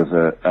day there was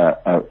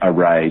a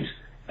raid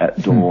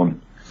at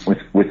dawn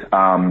with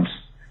armed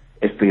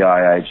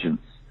FBI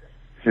agents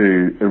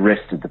who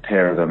arrested the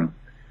pair of them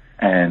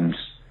and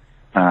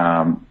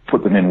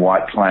put them in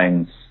White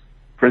Plains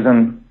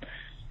prison,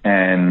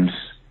 and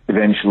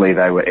eventually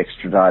they were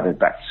extradited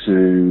back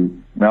to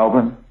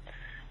Melbourne,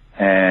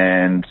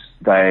 and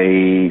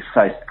they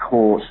faced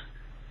court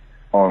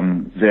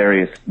on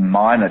various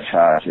minor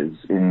charges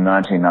in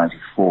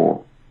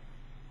 1994.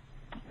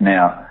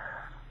 Now,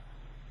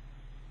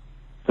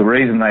 the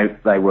reason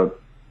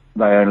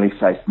they only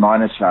faced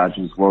minor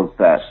charges was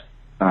that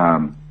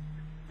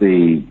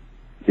the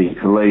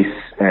police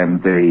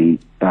and the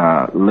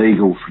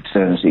legal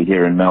fraternity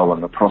here in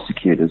Melbourne, the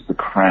prosecutors, the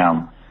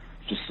Crown,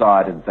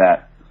 decided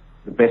that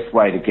the best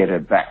way to get her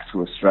back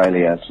to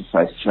Australia to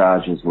face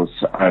charges was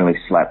to only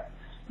slap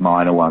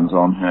minor ones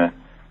on her.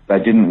 They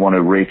didn't want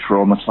to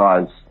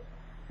re-traumatise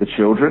the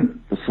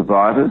children, the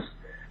survivors.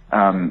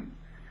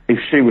 If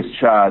she was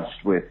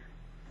charged with,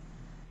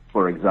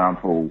 for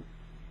example,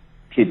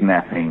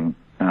 kidnapping,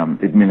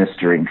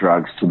 administering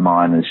drugs to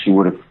minors, she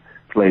would have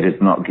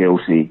pleaded not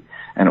guilty,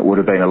 and it would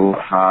have been a lot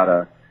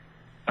harder,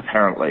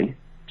 apparently,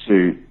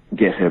 to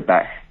get her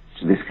back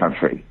to this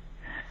country.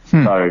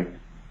 So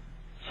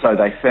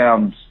they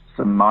found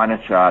some minor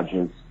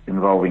charges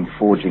involving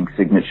forging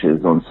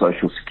signatures on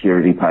social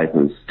security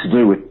papers to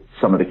do with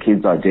some of the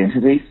kids'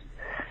 identities,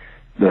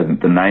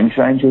 the name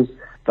changes.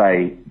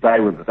 They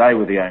were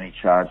the only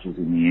charges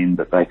in the end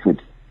that they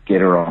could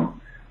get her on,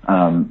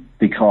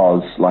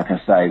 because, like I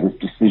say, this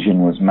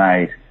decision was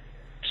made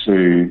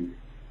to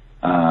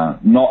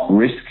not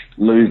risk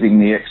losing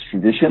the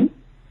extradition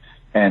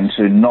and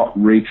to not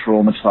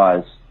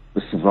re-traumatise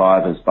the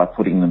survivors by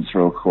putting them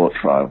through a court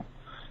trial.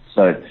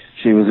 So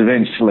they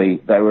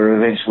were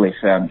eventually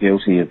found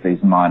guilty of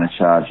these minor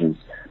charges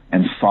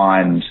and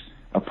fined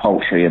a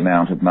paltry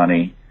amount of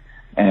money,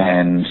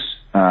 and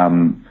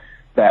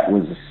that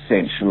was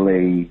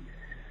essentially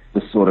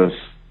the sort of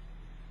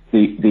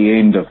the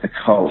end of the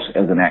cult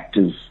as an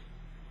active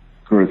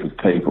group of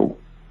people.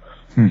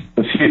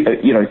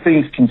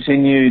 Things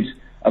continued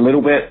a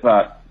little bit,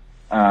 but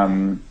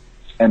and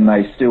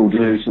they still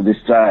do to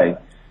this day.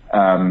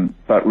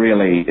 But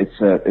really,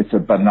 it's a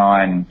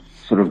benign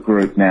sort of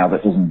group now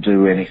that doesn't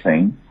do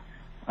anything.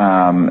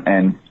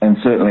 And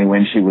certainly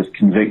when she was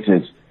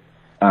convicted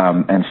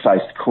and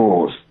faced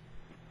court,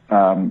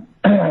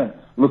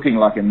 looking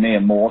like a mere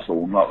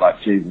mortal, not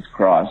like Jesus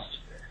Christ,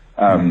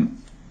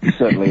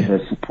 certainly her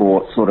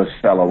support sort of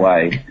fell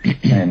away,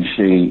 and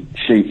she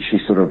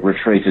sort of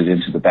retreated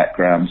into the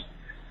background,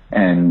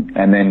 and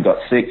then got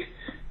sick,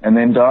 and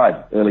then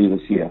died earlier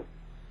this year.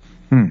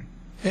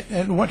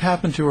 And what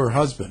happened to her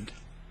husband?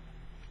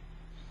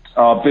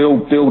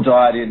 Bill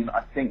died in,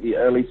 I think, the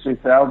early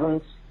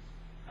 2000s.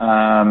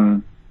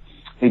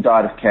 He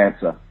died of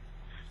cancer.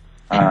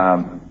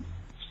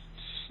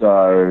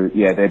 So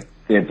yeah,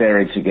 they're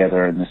buried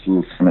together in this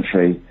little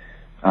cemetery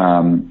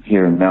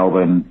here in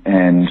Melbourne,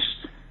 and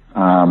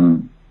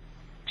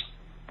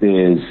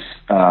there's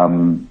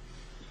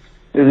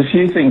a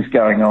few things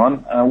going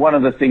on. One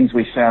of the things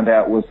we found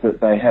out was that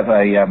they have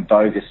a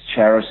bogus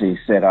charity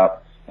set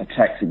up, a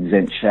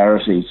tax-exempt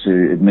charity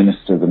to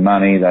administer the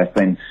money. They've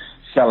been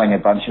selling a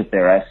bunch of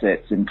their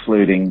assets,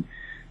 including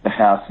the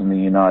house in the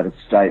United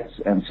States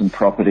and some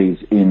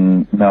properties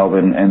in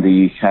Melbourne and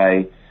the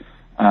UK.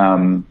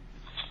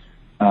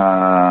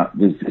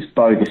 This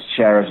bogus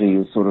charity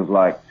is sort of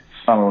like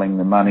funneling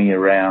the money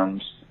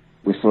around.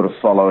 We're sort of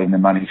following the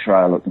money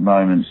trail at the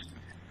moment.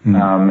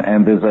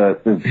 And there's a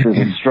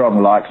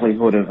strong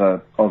likelihood of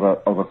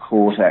a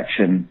court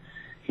action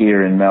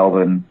here in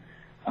Melbourne,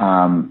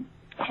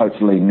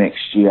 hopefully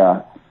next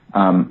year,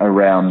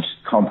 around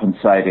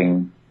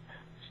compensating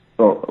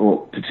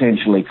or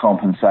potentially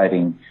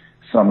compensating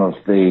some of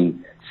the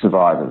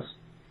survivors.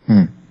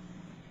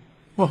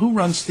 Well, who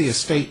runs the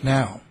estate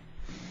now?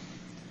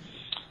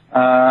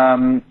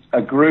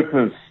 A group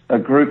of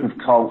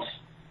cult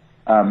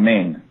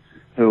men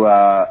who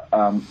are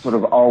sort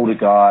of older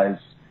guys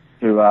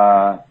who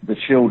are the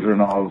children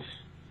of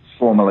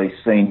formerly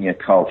senior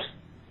cult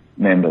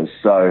members.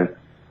 So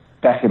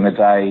back in the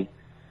day,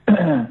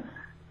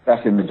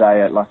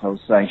 like I was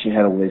saying, she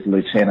had all these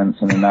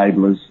lieutenants and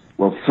enablers.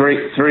 Well,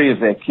 three of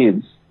their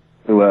kids,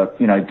 who are,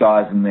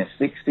 guys in their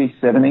 60s,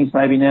 70s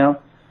maybe now,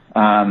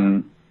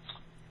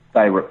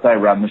 they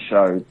run the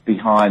show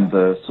behind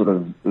the sort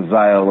of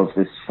veil of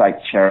this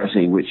fake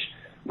charity, which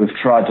we've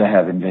tried to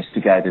have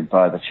investigated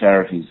by the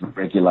charities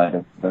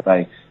regulator, but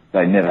they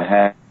never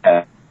have.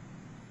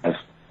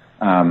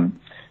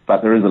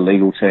 But there is a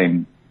legal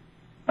team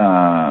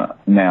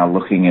now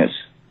looking at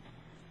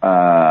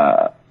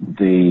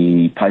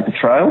the paper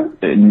trail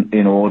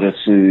in order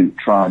to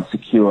try and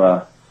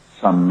secure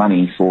some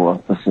money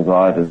for the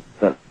survivors.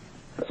 That's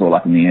all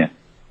up in the air.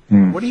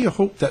 What do you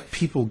hope that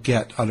people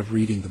get out of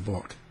reading the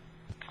book?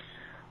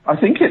 I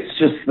think it's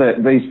just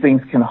that these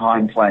things can hide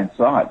in plain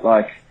sight.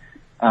 Like,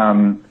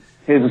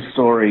 here's a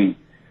story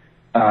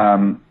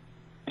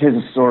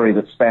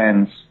that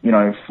spans,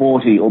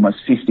 40, almost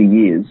 50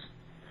 years,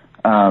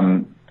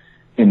 in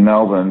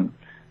Melbourne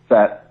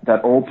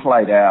that all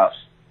played out,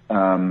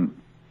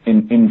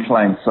 in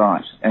plain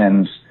sight.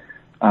 And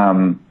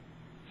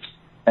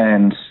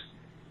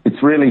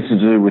it's really to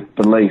do with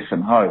belief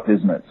and hope,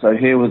 isn't it? So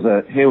here was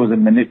a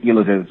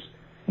manipulative,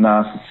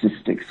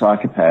 narcissistic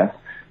psychopath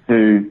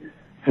who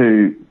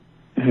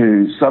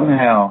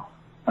somehow,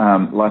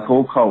 like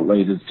all cult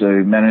leaders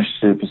do,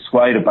 managed to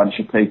persuade a bunch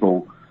of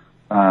people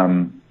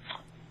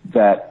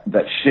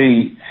that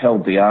she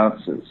held the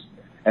answers,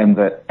 and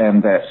that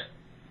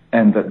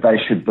they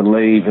should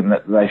believe, and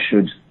that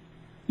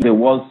there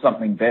was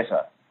something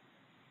better.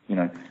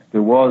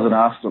 There was an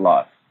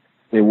afterlife.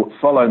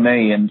 Follow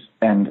me,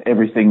 and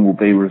everything will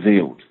be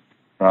revealed,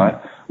 right?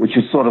 Which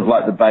is sort of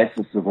like the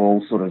basis of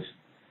all sort of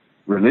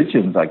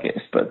religions, I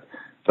guess. But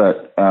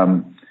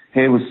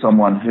here was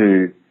someone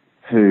who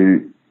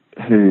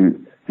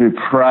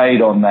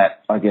preyed on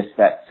that, I guess,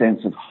 that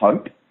sense of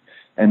hope,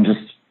 and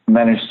just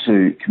managed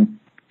to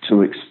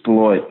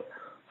exploit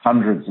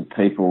hundreds of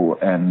people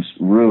and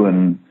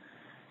ruin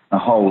a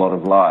whole lot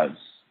of lives,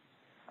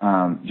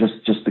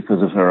 just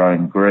because of her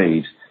own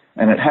greed.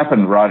 And it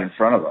happened right in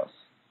front of us.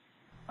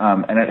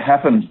 And it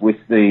happened with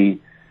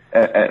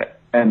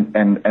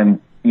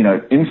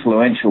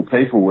influential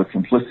people were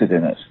complicit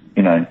in it.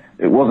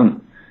 It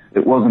wasn't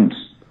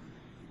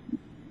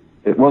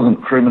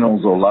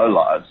criminals or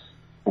lowlives,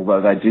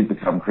 although they did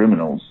become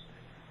criminals.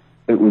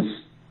 It was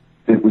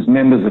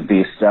members of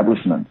the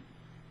establishment.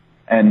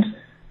 And,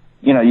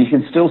 you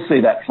can still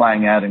see that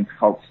playing out in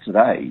cults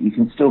today. You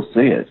can still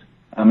see it.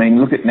 I mean,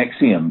 look at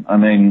Nexium. I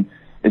mean,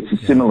 it's a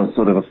similar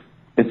sort of,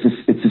 it's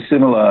a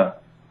similar,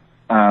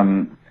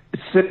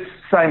 it's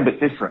same but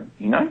different,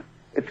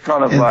 It's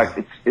kind of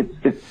like,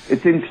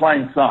 it's in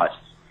plain sight.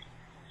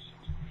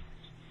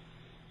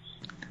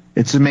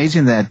 It's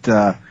amazing that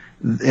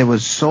it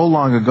was so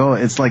long ago.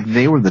 It's like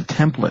they were the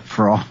template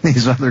for all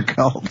these other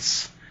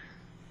cults.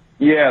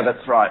 Yeah,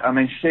 that's right. I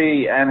mean,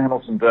 Anne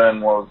Hamilton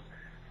Byrne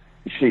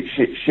she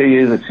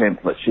is a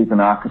template. She's an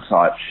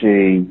archetype.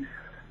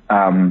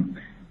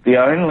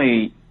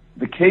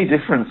 The key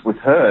difference with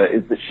her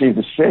is that she's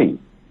a she.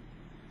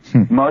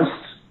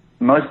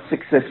 Most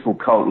successful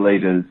cult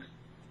leaders,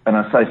 and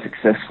I say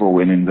successful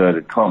in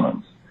inverted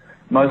commas,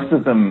 most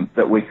of them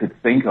that we could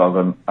think of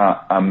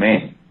are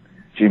men.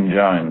 Jim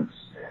Jones,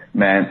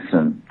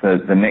 Manson,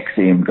 the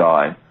Nexium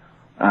guy,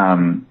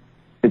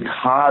 it's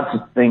hard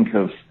to think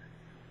of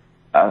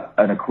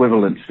an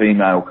equivalent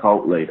female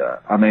cult leader.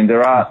 I mean,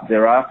 there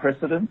are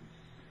precedents,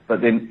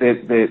 but then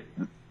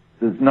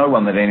there's no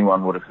one that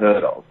anyone would have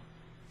heard of.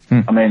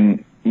 I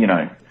mean, you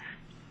know,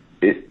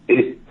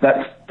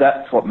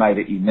 that's what made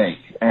it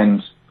unique,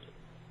 and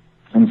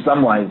in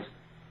some ways,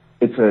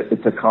 it's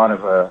a kind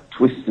of a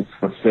twisted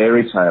sort of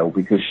fairy tale,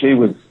 because she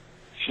was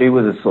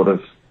a sort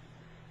of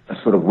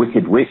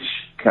wicked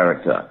witch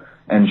character,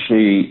 and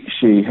she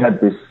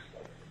had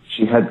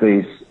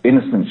these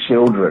innocent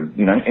children,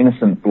 you know,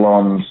 innocent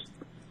blonde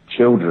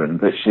children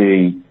that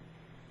she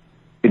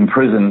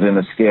imprisoned in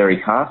a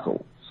scary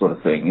castle sort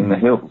of thing in the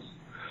hills.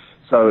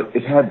 So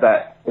it had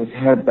that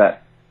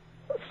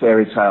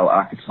fairy tale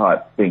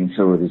archetype thing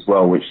to it as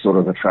well, which sort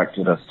of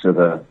attracted us to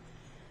the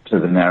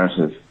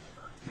narrative.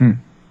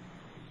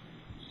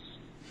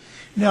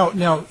 Now,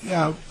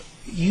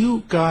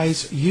 you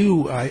guys,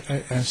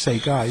 I say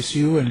guys,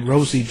 you and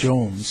Rosie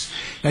Jones.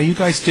 Now, you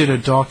guys did a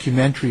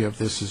documentary of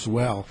this as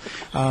well.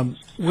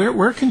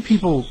 Where can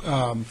people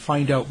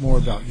find out more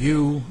about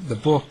you, the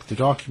book, the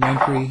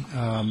documentary,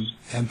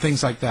 and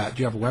things like that?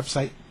 Do you have a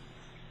website?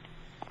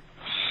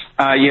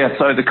 Yeah,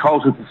 so The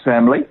Cult of the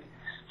Family.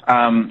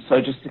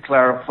 So just to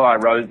clarify,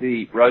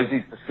 Rosie's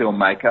the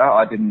filmmaker.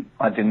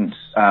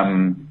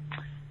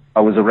 I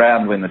was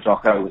around when the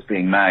doco was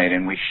being made,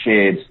 and we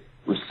shared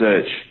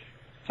research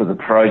for the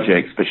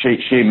projects, but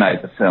she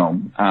made the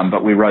film,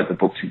 but we wrote the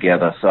book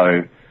together.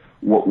 So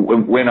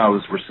when I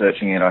was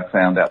researching it, I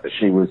found out that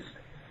she was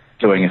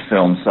doing a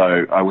film,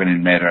 so I went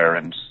and met her,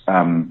 and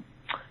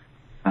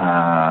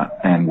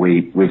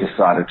we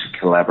decided to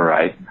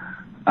collaborate.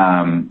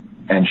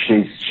 And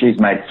she's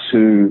made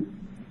two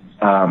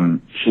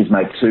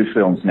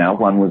films now.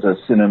 One was a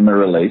cinema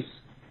release,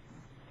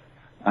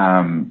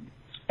 and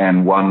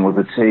one was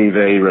a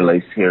TV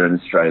release here in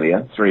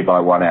Australia, 3 by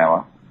 1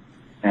 hour,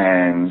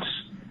 and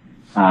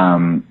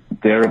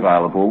they're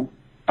available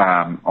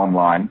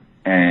online.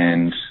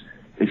 And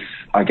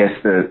I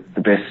guess the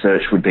best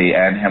search would be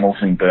Anne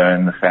Hamilton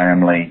Byrne, The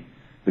Family,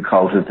 The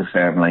Cult of the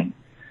Family.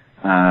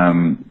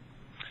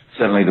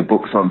 Certainly the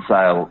book's on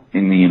sale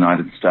in the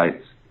United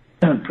States.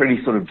 A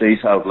pretty sort of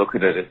detailed look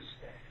at it.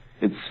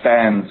 It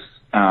spans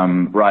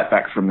right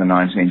back from the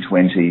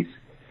 1920s,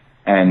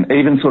 and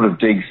even sort of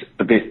digs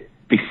a bit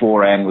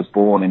before Anne was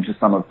born into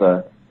some of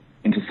the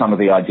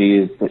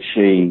ideas that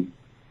she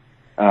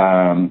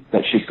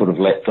sort of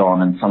leapt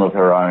on, and some of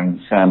her own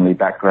family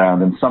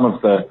background, and some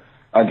of the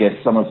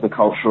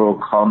cultural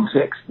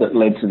context that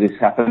led to this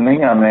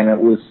happening. I mean,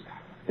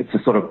 it's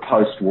a sort of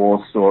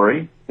post-war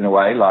story in a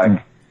way,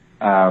 like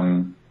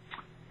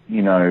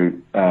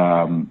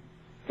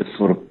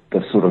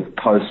the sort of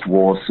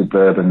post-war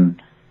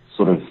suburban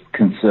sort of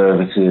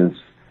conservative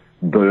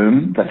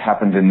boom that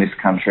happened in this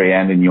country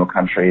and in your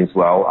country as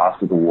well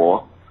after the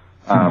war,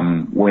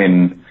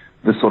 when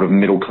the sort of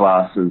middle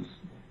classes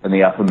and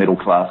the upper middle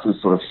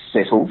classes sort of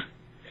settled,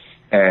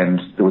 and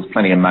there was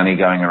plenty of money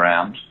going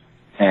around,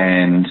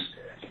 and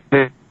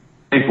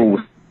people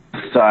were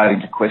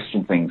starting to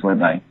question things, weren't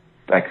they,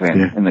 back then?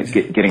 Yeah. And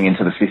getting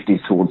into the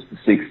 50s towards the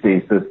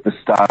 60s,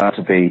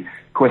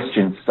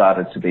 questions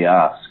started to be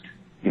asked,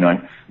 you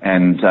know,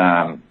 and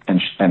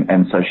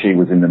so she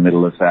was in the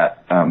middle of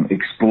that,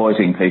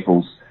 exploiting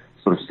people's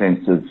sort of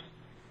sense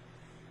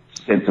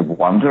of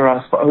wonder,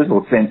 I suppose,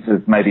 or sense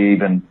of maybe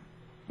even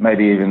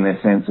their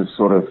sense of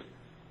sort of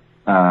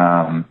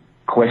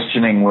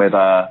questioning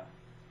whether,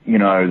 you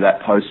know,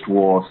 that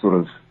post-war sort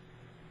of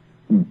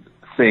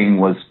thing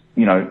was,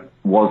 you know,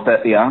 was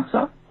that the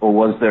answer, or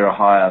was there a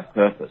higher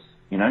purpose?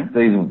 You know,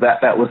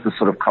 that was the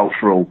sort of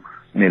cultural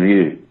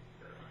milieu.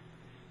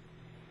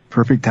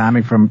 Perfect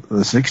timing from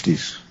the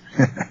 60s.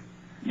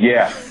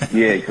 Yeah,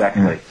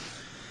 exactly.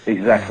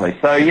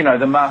 So, you know,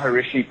 the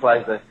Maharishi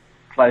plays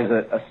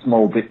a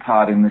small bit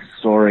part in this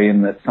story,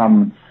 in that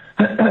some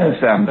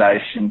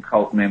foundation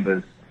cult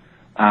members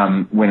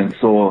went and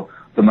saw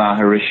the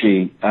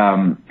Maharishi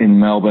in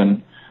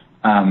Melbourne.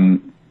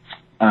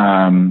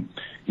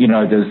 You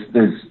know,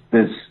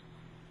 there's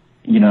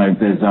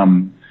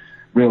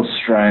real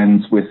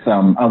strands with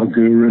other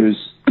gurus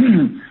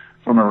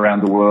from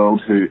around the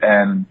world who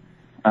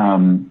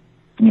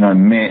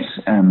met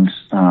and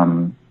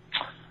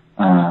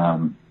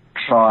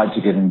tried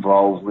to get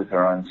involved with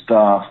her own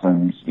stuff,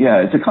 and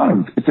yeah, it's a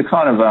kind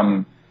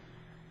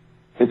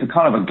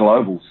of a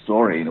global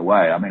story in a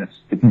way. I mean,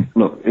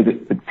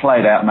 it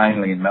played out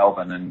mainly in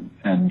Melbourne,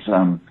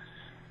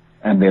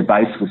 and their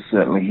base was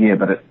certainly here,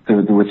 but there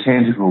were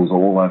tentacles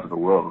all over the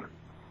world.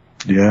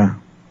 Yeah.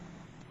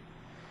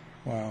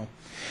 Wow.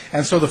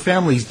 And so the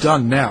family's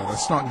done now.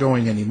 It's not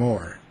going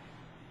anymore.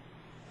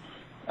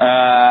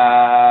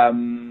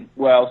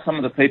 Well, some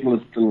of the people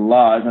are still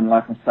alive, and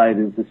like I say,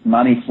 there's this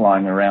money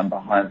flying around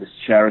behind this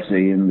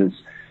charity, and there's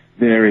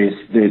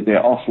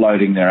they're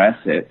offloading their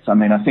assets. I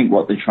mean, I think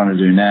what they're trying to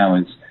do now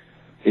is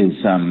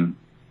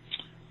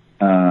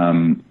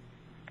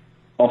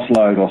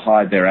offload or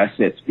hide their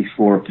assets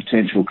before a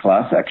potential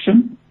class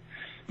action,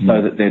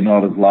 so that they're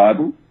not as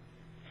liable.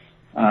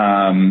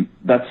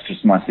 That's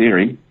just my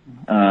theory.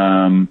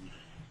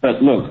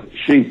 But look,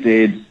 she's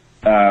dead.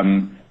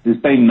 There's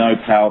been no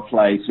power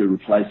play to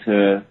replace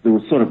her. There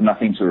was sort of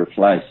nothing to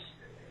replace.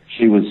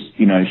 She was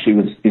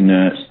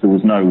inert. There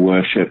was no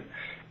worship.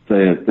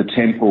 The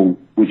temple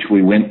which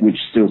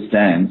still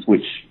stands,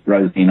 which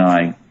Rosie and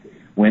I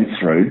went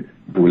through,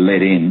 we were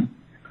let in,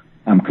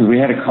 because we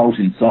had a cult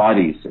inside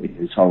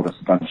who told us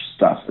a bunch of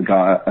stuff. The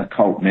guy, a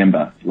cult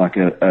member, like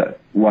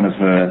one of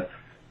her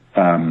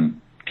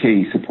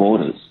key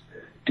supporters,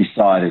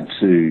 decided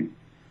to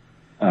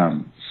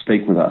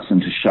speak with us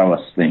and to show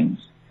us things.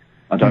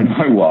 I don't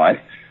know why,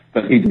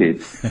 but he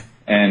did.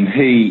 And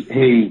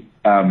he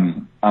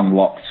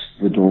unlocked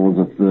the doors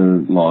of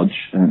the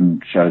lodge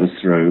and showed us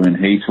through, and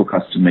he took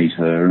us to meet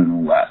her and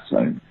all that.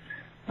 So,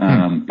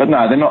 but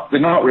no, they're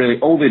not really.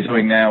 All they're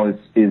doing now is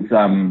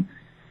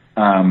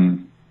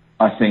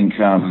I think,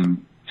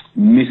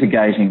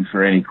 mitigating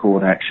for any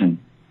court action.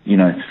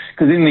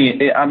 Because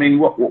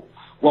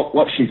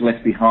what she's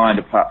left behind,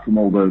 apart from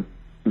all the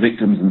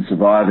victims and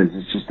survivors,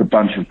 is just a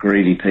bunch of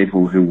greedy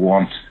people who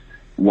want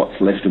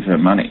what's left of her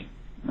money.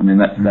 I mean,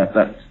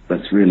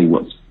 that's really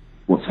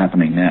what's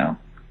happening now.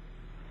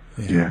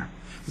 Yeah.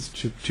 It's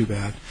too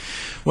bad.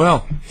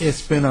 Well,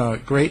 it's been a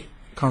great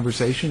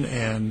conversation,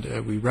 and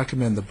we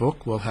recommend the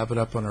book. We'll have it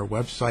up on our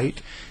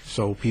website,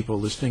 so people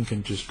listening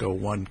can just go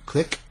one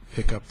click,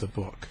 pick up the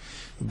book.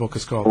 The book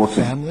is called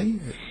Awesome. Family.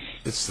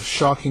 It's the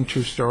shocking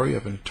true story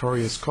of a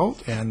notorious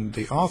cult, and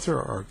the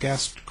author, our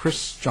guest,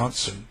 Chris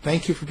Johnston.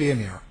 Thank you for being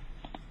here.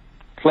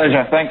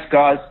 Pleasure. Thanks,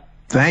 guys.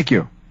 Thank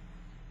you.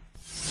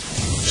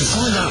 To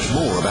find out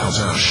more about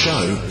our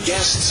show,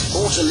 guests,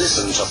 or to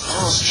listen to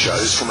past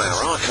shows from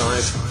our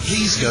archive,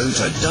 please go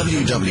to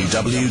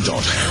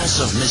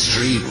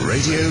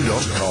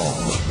www.houseofmysteryradio.com.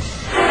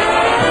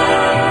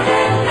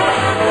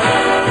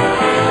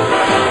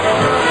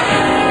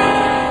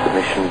 The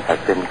mission has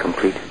been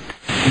completed.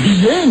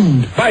 The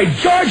end. By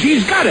George,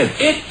 he's got it.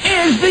 It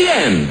is the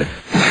end.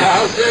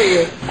 I'll see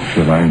you. If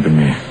you're lying to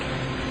me,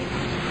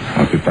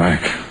 I'll be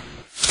back.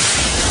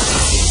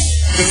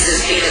 This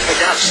has been a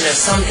production of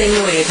Something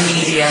Weird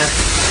Media.